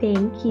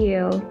 Thank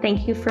you.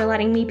 Thank you for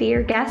letting me be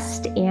your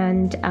guest,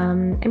 and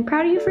I'm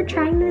proud of you for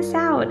trying this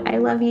out. I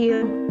love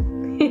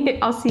you.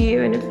 I'll see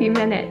you in a few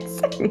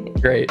minutes.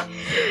 Great.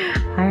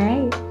 All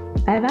right.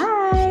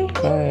 Bye-bye.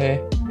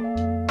 Bye.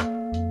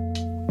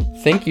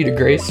 Thank you to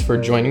Grace for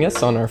joining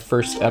us on our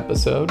first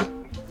episode.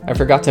 I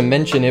forgot to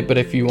mention it, but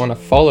if you want to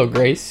follow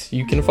Grace,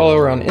 you can follow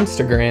her on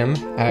Instagram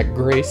at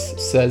Grace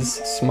Says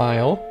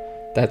Smile.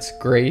 That's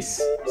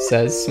Grace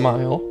Says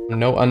Smile.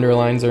 No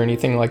underlines or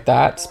anything like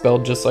that,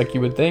 spelled just like you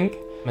would think.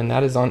 And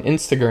that is on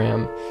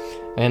Instagram.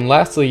 And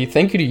lastly,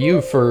 thank you to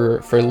you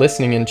for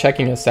listening and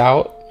checking us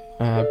out.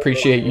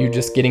 Appreciate you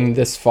just getting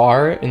this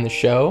far in the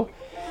show.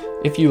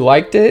 If you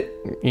liked it,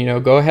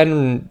 go ahead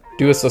and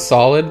do us a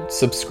solid,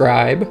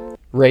 subscribe,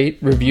 rate,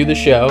 review the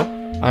show.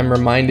 I'm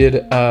reminded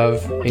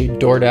of a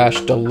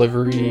DoorDash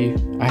delivery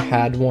I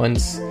had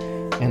once,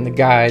 and the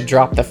guy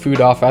dropped the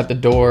food off at the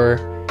door,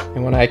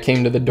 and when I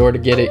came to the door to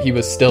get it, he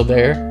was still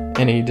there,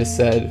 and he just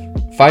said,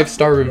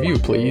 5-star review,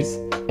 please.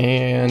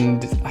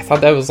 And I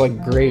thought that was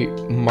like great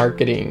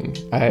marketing.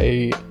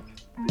 I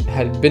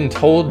had been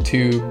told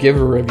to give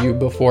a review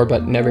before,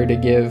 but never to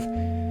give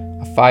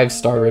a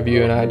 5-star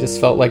review, and I just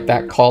felt like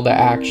that call to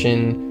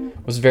action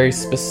was very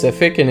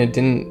specific, and it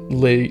didn't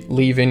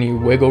leave any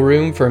wiggle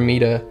room for me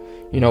to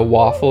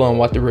waffle on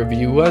what the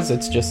review was.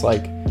 It's just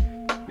like,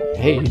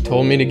 hey, he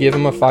told me to give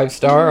him a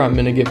 5-star, I'm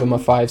gonna give him a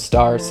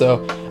 5-star.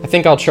 So I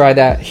think I'll try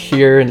that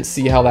here and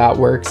see how that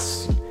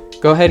works.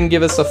 Go ahead and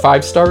give us a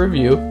 5-star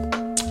review,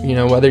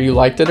 whether you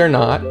liked it or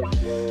not.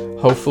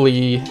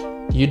 Hopefully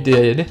you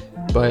did,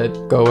 but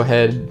go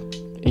ahead,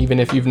 even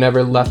if you've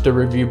never left a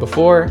review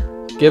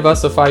before, give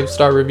us a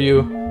 5-star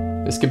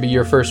review. This could be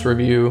your first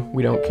review,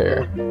 we don't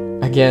care.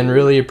 Again,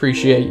 really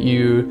appreciate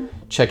you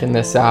checking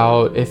this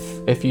out.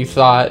 If you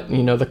thought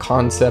the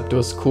concept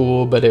was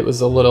cool, but it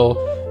was a little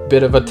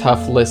bit of a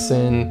tough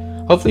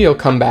listen, hopefully you'll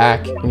come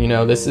back.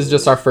 This is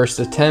just our first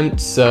attempt,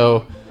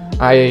 so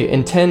I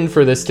intend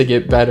for this to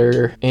get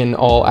better in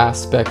all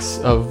aspects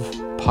of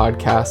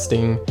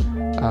podcasting.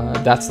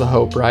 That's the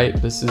hope, right?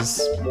 This is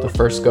the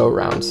first go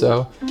around,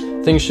 so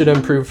things should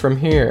improve from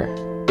here.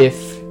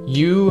 If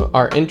you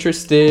are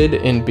interested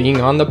in being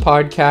on the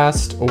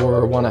podcast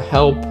or want to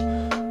help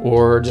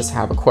or just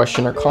have a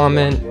question or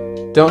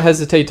comment, don't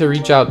hesitate to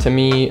reach out to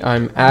me.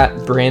 I'm at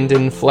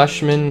Brandon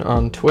Fleshman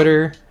on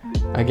Twitter.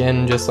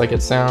 Again, just like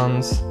it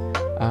sounds,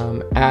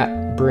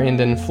 at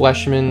Brandon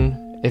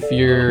Fleshman. If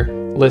you're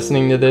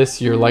listening to this,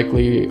 you're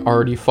likely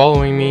already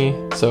following me,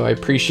 so I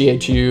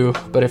appreciate you.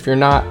 But if you're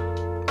not,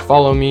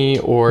 follow me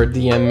or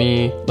DM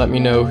me. Let me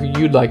know who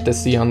you'd like to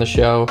see on the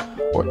show,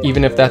 or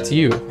even if that's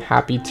you.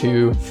 Happy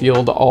to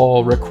field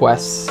all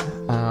requests,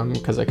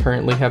 because I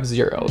currently have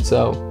 0.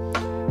 So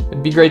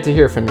it'd be great to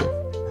hear from you.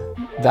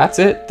 That's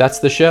it. That's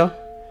the show.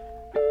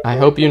 I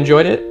hope you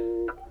enjoyed it.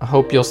 I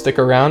hope you'll stick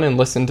around and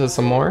listen to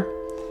some more.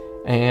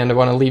 And I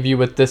want to leave you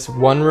with this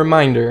one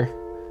reminder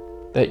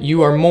that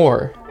you are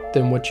more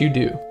than what you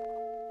do.